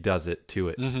does it to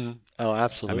it. Oh,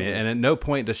 absolutely. I mean, and at no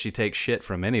point does she take shit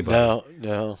from anybody.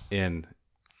 No.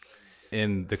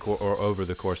 in the or over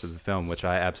the course of the film, which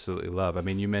I absolutely love. I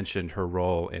mean, you mentioned her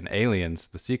role in Aliens,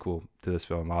 the sequel to this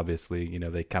film. Obviously,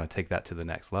 they kind of take that to the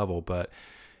next level, but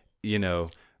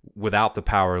without the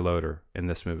power loader in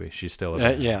this movie, she's still a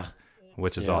badass, yeah,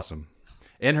 which is awesome.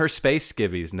 And her space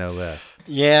skivvies, no less.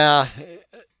 Yeah,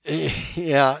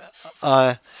 yeah.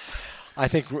 I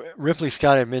think Ripley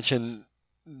Scott had mentioned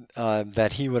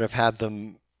that he would have had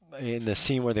them in the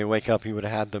scene where they wake up. He would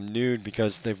have had them nude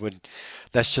because they would.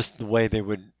 That's just the way they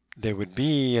would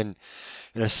be, and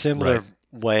in a similar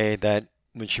way that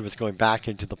when she was going back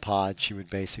into the pod, she would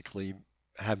basically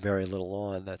have very little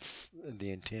on. That's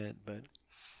the intent, but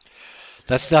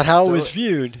that's not how it was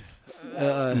viewed.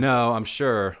 No, I'm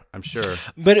sure.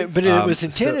 But it was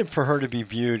intended for her to be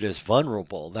viewed as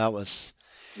vulnerable. That was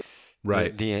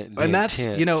right. The and that's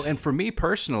intent. and for me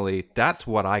personally, that's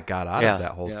what I got out of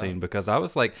that whole scene, because I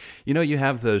was like, you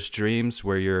have those dreams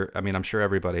where you're. I mean, I'm sure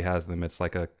everybody has them. It's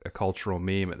like a cultural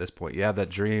meme at this point. You have that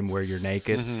dream where you're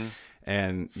naked. Mm-hmm.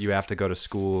 And you have to go to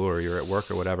school or you're at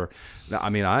work or whatever. Now, I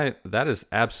mean, that is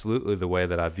absolutely the way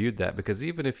that I viewed that, because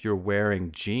even if you're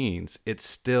wearing jeans, it's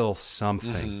still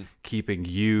something keeping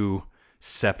you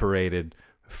separated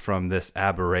from this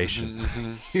aberration.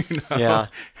 Mm-hmm. Yeah.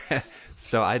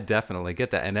 So I definitely get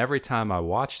that. And every time I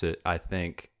watched it, I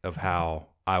think of how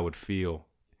I would feel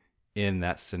in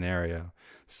that scenario.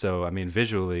 So, I mean,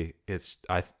 visually,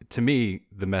 to me,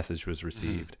 the message was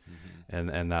received. Mm-hmm.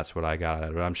 And that's what I got out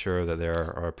of it. I'm sure that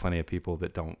there are plenty of people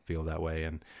that don't feel that way.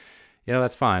 And,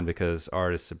 that's fine, because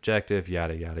art is subjective,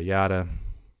 yada, yada, yada.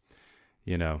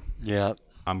 Yeah.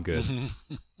 I'm good.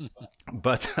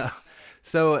 But,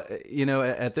 so,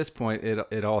 at this point,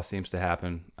 it all seems to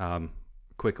happen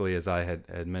quickly, as I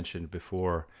had mentioned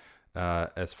before,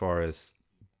 as far as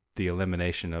the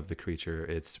elimination of the creature.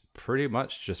 It's pretty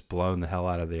much just blown the hell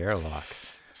out of the airlock.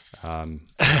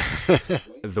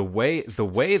 The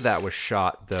way that was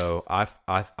shot, though, I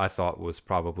thought was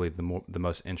probably the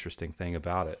most interesting thing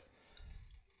about it,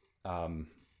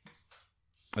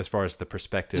 as far as the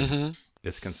perspective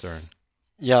is concerned.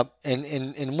 Yep,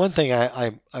 and one thing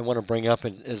I want to bring up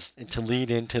is to lead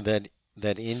into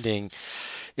that ending,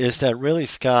 is that really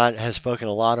Scott has spoken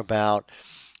a lot about,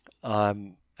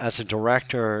 as a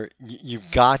director,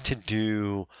 you've got to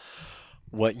do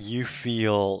what you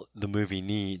feel the movie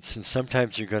needs. And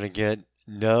sometimes you're going to get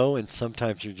no, and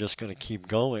sometimes you're just going to keep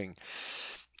going.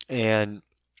 And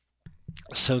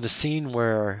so the scene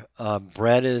where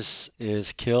Brett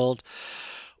is killed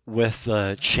with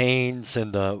the chains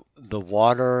and the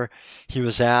water, he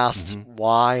was asked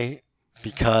why,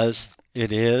 because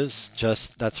it is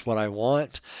just, that's what I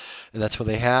want. And that's what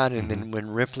they had. And then when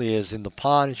Ripley is in the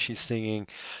pod and she's singing,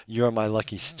 "You're My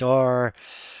Lucky Star,"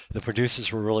 the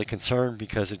producers were really concerned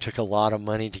because it took a lot of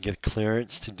money to get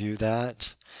clearance to do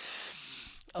that.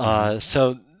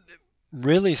 So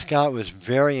really, Scott was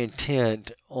very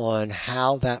intent on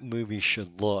how that movie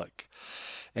should look.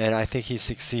 And I think he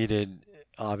succeeded.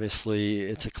 Obviously,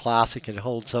 it's a classic and it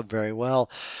holds up very well,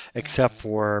 except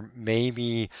for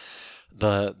maybe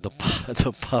the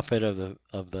puppet of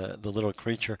the little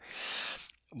creature.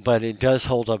 But it does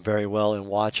hold up very well in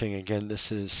watching. Again,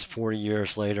 this is 40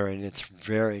 years later, and it's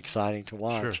very exciting to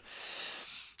watch. Sure.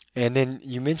 And then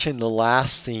you mentioned the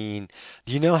last scene.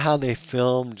 Do you know how they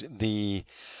filmed the?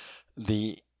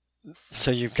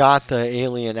 So you've got the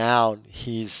alien out.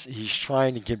 He's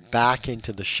trying to get back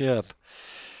into the ship,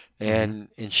 and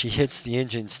she hits the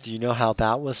engines. Do you know how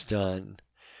that was done?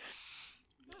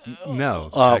 No,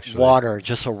 actually. Water,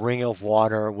 just a ring of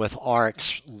water with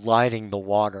arcs lighting the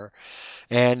water.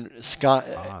 And Scott,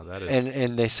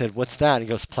 and they said, "What's that?" He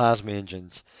goes, "Plasma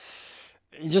engines."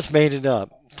 He just made it up.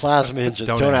 Plasma engines.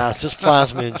 Don't ask. Just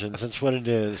plasma engines. That's what it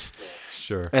is.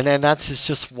 Sure. And then that's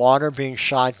just water being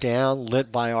shot down, lit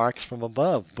by arcs from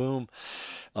above. Boom.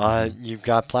 You've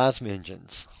got plasma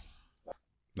engines.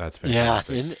 That's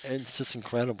fantastic. Yeah, it's just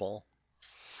incredible.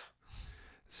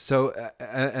 So,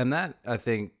 and that, I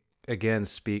think, again,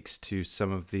 speaks to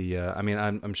some of the, I mean,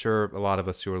 I'm sure a lot of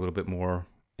us who are a little bit more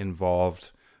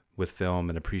involved with film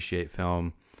and appreciate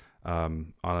film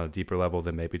on a deeper level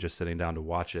than maybe just sitting down to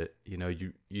watch it,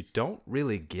 you don't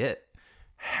really get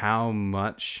how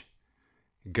much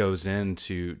goes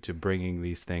into bringing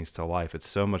these things to life. It's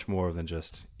so much more than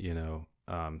just,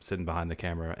 sitting behind the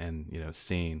camera and,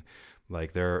 seeing.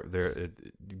 Like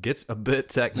it gets a bit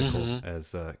technical,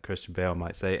 as Christian Bale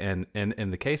might say, and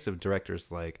in the case of directors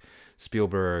like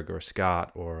Spielberg or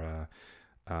Scott or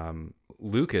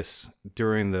Lucas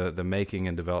during the making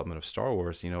and development of Star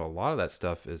Wars, a lot of that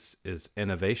stuff is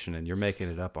innovation, and you're making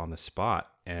it up on the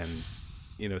spot. And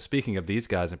speaking of these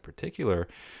guys in particular,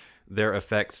 their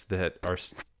effects that are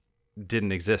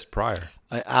didn't exist prior.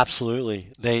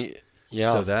 Absolutely.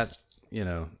 So that,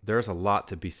 there's a lot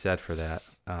to be said for that.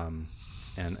 And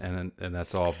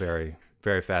that's all very,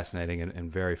 very fascinating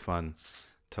and very fun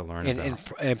to learn about.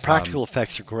 And practical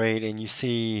effects are great, and you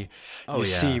see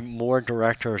more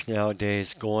directors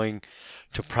nowadays going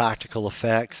to practical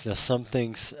effects. Now, some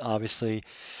things obviously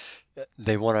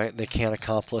they can't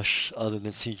accomplish other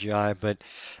than CGI, but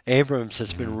Abrams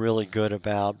has been really good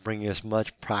about bringing as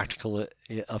much practical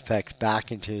effects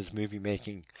back into his movie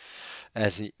making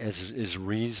as is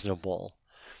reasonable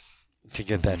to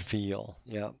get that feel.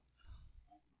 Yeah.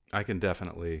 I can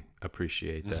definitely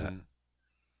appreciate that.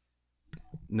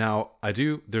 Now,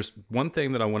 there's one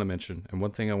thing that I want to mention and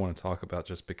one thing I want to talk about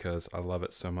just because I love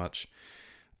it so much.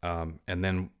 And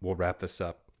then we'll wrap this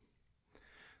up.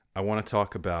 I want to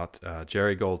talk about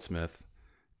Jerry Goldsmith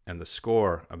and the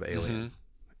score of Alien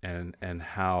and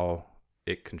how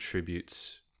it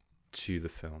contributes to the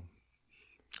film.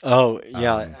 Oh,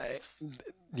 yeah.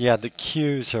 Yeah, the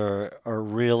cues are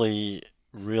really,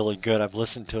 really good. I've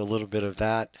listened to a little bit of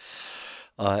that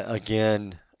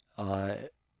again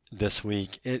this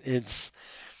week.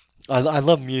 I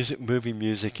love movie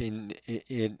music, and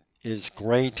it is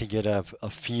great to get a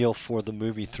feel for the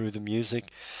movie through the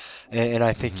music, and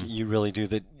I think you really do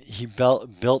that. He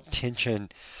built tension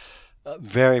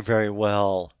very, very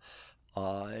well.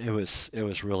 It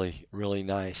was really, really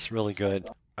nice, really good.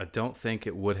 I don't think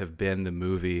it would have been the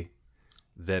movie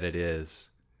that it is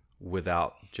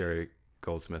without Jerry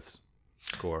Goldsmith's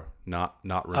score. Not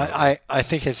remotely. I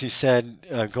think, as you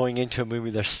said, going into a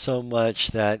movie, there's so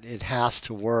much that it has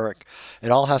to work. It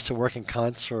all has to work in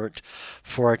concert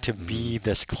for it to be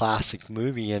this classic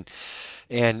movie.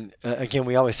 And again,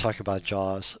 we always talk about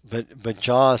Jaws, but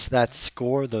Jaws, that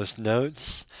score, those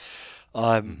notes,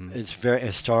 it's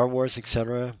very Star Wars,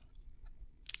 etc.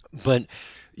 But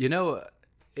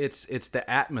it's the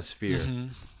atmosphere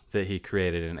that he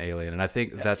created in Alien, and I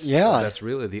think that's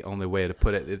really the only way to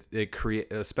put it. It create,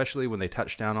 especially when they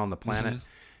touch down on the planet.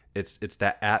 It's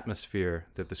that atmosphere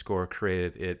that the score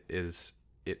created.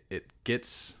 It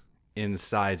gets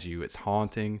inside you. It's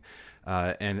haunting,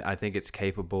 and I think it's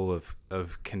capable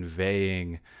of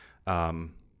conveying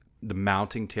the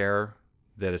mounting terror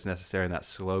that is necessary in that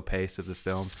slow pace of the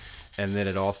film, and then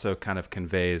it also kind of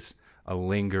conveys a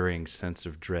lingering sense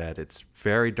of dread. It's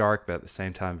very dark, but at the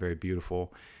same time very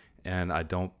beautiful. And I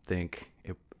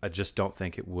just don't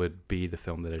think it would be the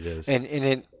film that it is. And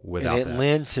it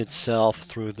lends itself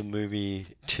through the movie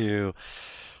to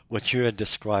what you had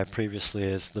described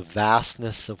previously as the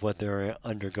vastness of what they're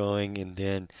undergoing, and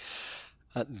then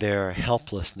their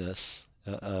helplessness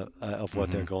of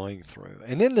what they're going through.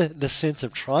 And then the sense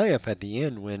of triumph at the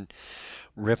end when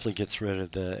Ripley gets rid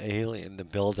of the alien, the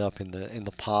build up in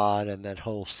the pod, and that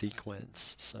whole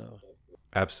sequence. So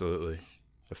absolutely,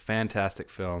 a fantastic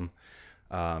film.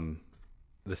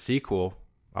 The sequel,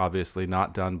 obviously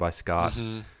not done by Scott,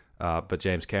 but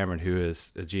James Cameron, who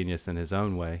is a genius in his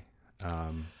own way.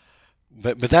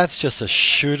 But that's just a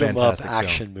shoot 'em up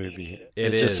action movie.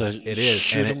 It is.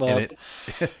 Shoot 'em up.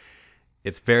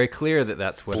 It's very clear that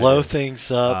that's what blow it is.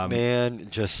 Things up, man.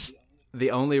 Just.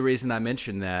 The only reason I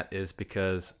mentioned that is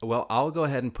because, well, I'll go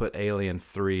ahead and put Alien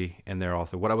 3 in there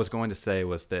also. What I was going to say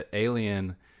was that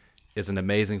Alien is an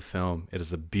amazing film. It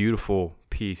is a beautiful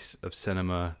piece of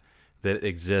cinema that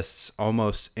exists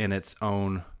almost in its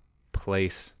own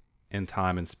place in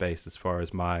time and space as far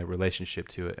as my relationship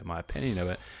to it and my opinion of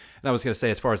it. And I was going to say,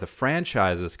 as far as the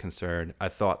franchise is concerned, I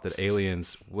thought that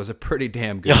Aliens was a pretty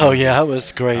damn good movie. Yeah, it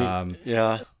was great.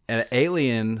 Yeah. And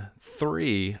Alien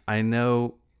 3, I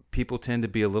know people tend to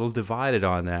be a little divided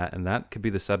on that, and that could be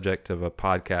the subject of a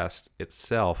podcast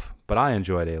itself. But I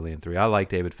enjoyed Alien 3. I like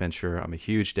David Fincher. I'm a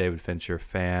huge David Fincher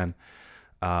fan.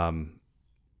 So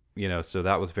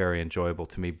that was very enjoyable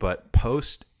to me. But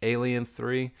post Alien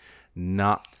 3,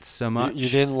 not so much. You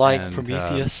didn't like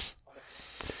Prometheus?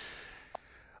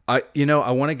 I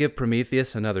want to give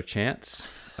Prometheus another chance.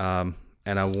 And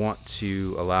I want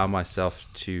to allow myself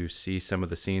to see some of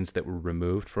the scenes that were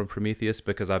removed from Prometheus,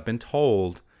 because I've been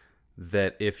told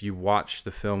that if you watch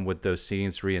the film with those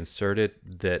scenes reinserted,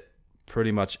 that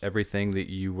pretty much everything that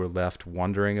you were left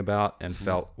wondering about and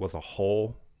felt was a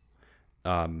hole,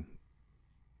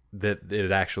 that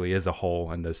it actually is a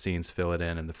hole, and those scenes fill it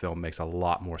in, and the film makes a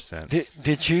lot more sense.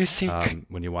 Did you see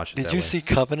when you watch it? Did you see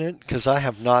Covenant? Because I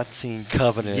have not seen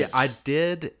Covenant. Yeah, I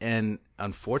did, and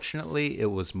unfortunately,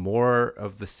 it was more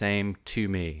of the same to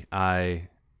me. I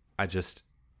was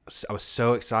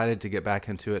so excited to get back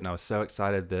into it, and I was so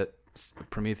excited that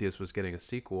Prometheus was getting a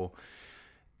sequel.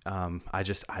 I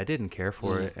didn't care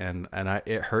for it, and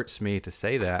it hurts me to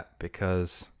say that,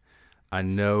 because I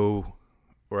know,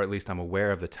 or at least I'm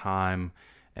aware of the time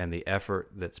and the effort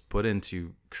that's put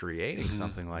into creating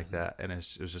something like that. And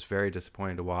it was just very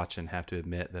disappointing to watch and have to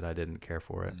admit that I didn't care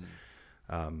for it.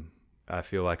 I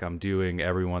feel like I'm doing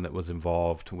everyone that was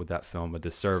involved with that film a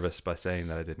disservice by saying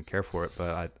that I didn't care for it,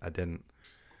 but I didn't,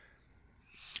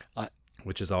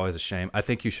 which is always a shame. I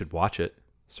think you should watch it,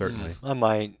 certainly. I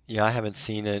might. Yeah, I haven't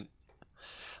seen it.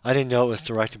 I didn't know it was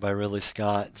directed by Ridley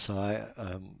Scott, so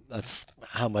that's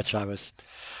how much I was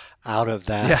out of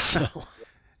that. Yeah. So.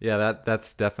 Yeah,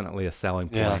 that's definitely a selling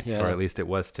point, Yeah. or at least it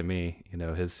was to me.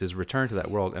 His return to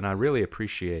that world, and I really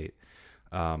appreciate,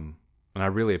 that.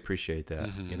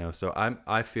 So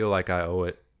I feel like I owe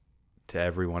it to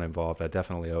everyone involved. I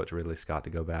definitely owe it to Ridley Scott to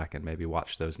go back and maybe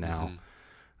watch those now,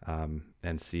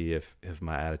 and see if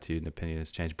my attitude and opinion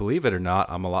has changed. Believe it or not,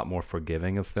 I'm a lot more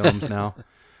forgiving of films now,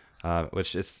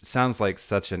 which sounds like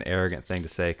such an arrogant thing to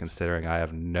say, considering I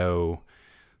have no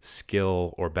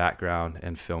skill or background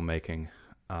in filmmaking.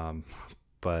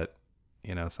 But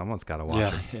someone's got to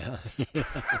watch it.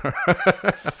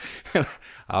 Yeah.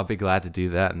 I'll be glad to do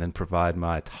that and then provide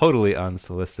my totally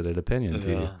unsolicited opinion to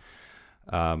you.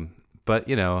 But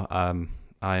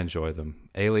I enjoy them.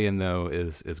 Alien, though,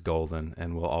 is golden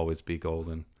and will always be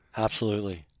golden.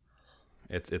 Absolutely.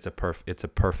 It's a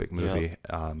perfect movie.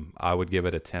 Yeah. I would give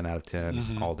it a 10 out of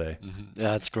 10 all day.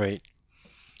 Yeah, it's great.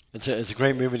 It's a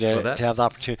great movie to have the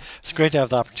opportunity. It's great to have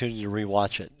the opportunity to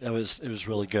rewatch it. It was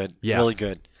really good. Yeah. Really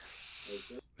good.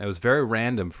 It was very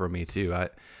random for me too.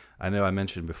 I know I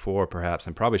mentioned before, perhaps,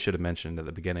 and probably should have mentioned at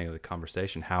the beginning of the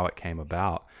conversation how it came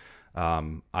about.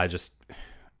 I just,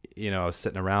 I was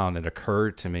sitting around and it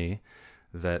occurred to me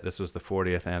that this was the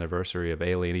 40th anniversary of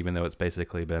Alien, even though it's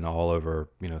basically been all over,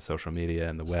 social media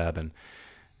and the web.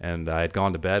 And I had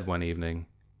gone to bed one evening.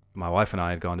 My wife and I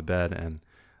had gone to bed, and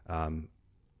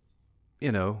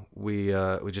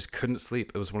we just couldn't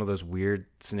sleep. It was one of those weird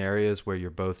scenarios where you're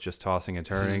both just tossing and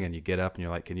turning, and you get up and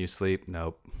you're like, "Can you sleep?"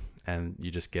 Nope. And you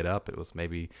just get up. It was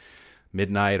maybe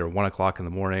midnight or 1 o'clock in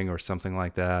the morning or something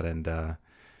like that. And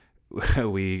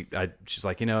she's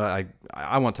like,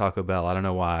 I want Taco Bell. I don't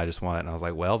know why. I just want it. And I was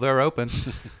like, well, they're open.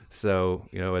 So,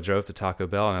 I drove to Taco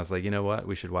Bell and I was like, you know what?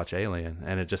 We should watch Alien.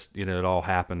 And it just, it all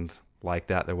happened like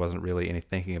that. There wasn't really any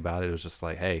thinking about it. It was just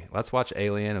like, hey, let's watch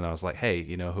Alien. And I was like, hey,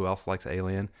 who else likes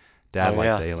Alien? Dad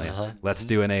likes Alien. Let's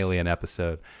do an Alien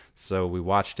episode. So we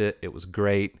watched it. It was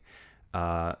great.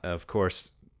 Of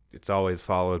course, it's always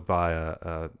followed by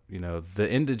the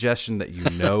indigestion that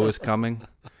is coming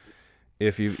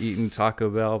if you've eaten Taco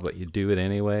Bell, but you do it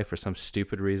anyway for some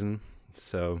stupid reason.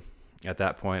 So at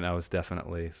that point, I was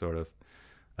definitely sort of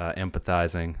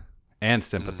empathizing and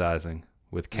sympathizing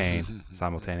with Kane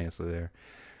simultaneously there.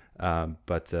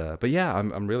 But yeah,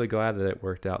 I'm really glad that it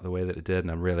worked out the way that it did,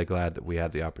 and I'm really glad that we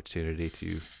had the opportunity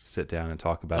to sit down and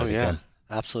talk about it again.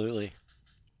 Absolutely.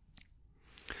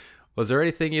 Was there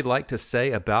anything you'd like to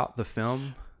say about the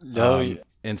film? No.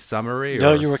 In summary?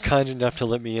 No, you were kind enough to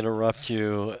let me interrupt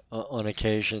you on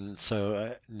occasion.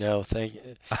 So no, thank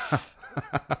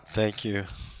you.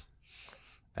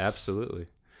 Absolutely.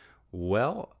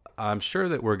 Well, I'm sure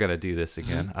that we're going to do this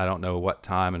again. I don't know what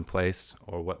time and place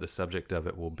or what the subject of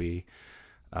it will be,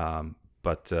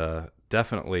 but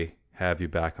definitely have you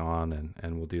back on,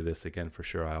 and we'll do this again for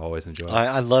sure. I always enjoy it.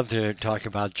 I love to talk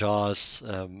about Jaws,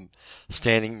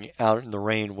 standing out in the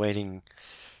rain waiting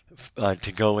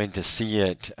to go in to see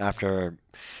it after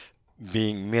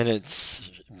being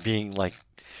like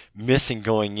missing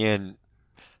going in.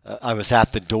 I was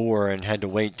at the door and had to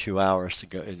wait 2 hours to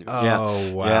go.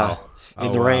 Oh, wow. Yeah.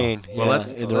 In the rain. Well,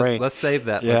 let's save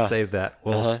that. Yeah. Let's save that.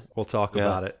 We'll talk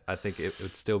about it. I think it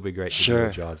would still be great to do a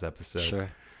Jaws episode. Sure.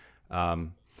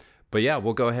 But yeah,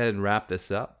 we'll go ahead and wrap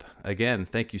this up. Again,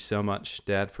 thank you so much,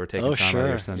 Dad, for taking time out of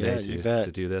your Sunday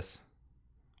to do this.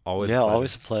 Always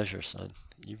a pleasure, son.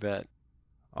 You bet.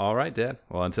 All right, Dad.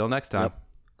 Well, until next time.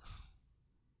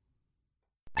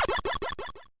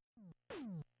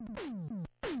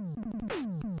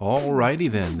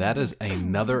 Alrighty then, that is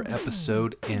another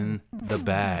episode in the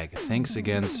bag. Thanks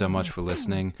again so much for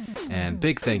listening, and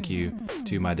big thank you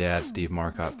to my dad, Steve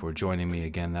Marcotte, for joining me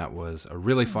again. That was a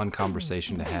really fun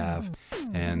conversation to have,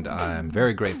 and I'm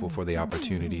very grateful for the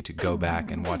opportunity to go back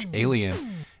and watch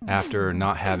Alien after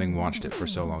not having watched it for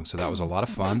so long. So that was a lot of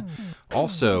fun.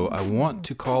 Also, I want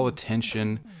to call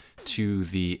attention to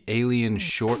the Alien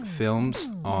short films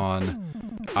on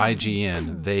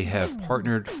IGN. They have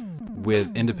partnered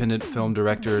with independent film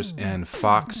directors and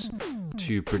Fox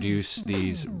to produce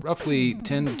these roughly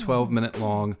 10 to 12 minute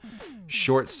long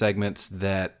short segments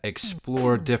that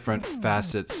explore different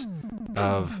facets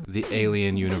of the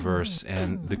Alien universe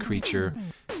and the creature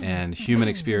and human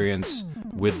experience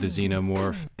with the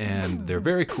xenomorph, and they're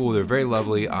very cool, they're very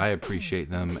lovely, I appreciate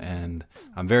them, and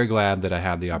I'm very glad that I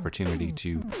had the opportunity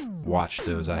to watch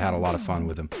those. I had a lot of fun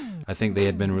with them. I think they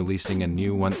had been releasing a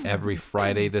new one every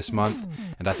Friday this month,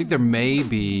 and I think there may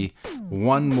be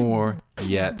one more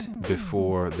yet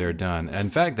before they're done. In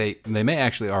fact, they may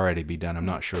actually already be done, I'm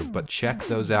not sure, but check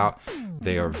those out.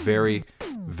 They are very,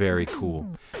 very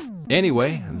cool.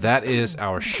 Anyway, that is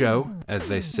our show, as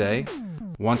they say.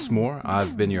 Once more,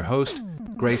 I've been your host,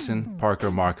 Grayson Parker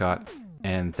Marcotte,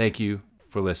 and thank you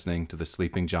for listening to the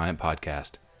Sleeping Giant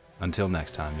podcast. Until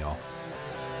next time, y'all.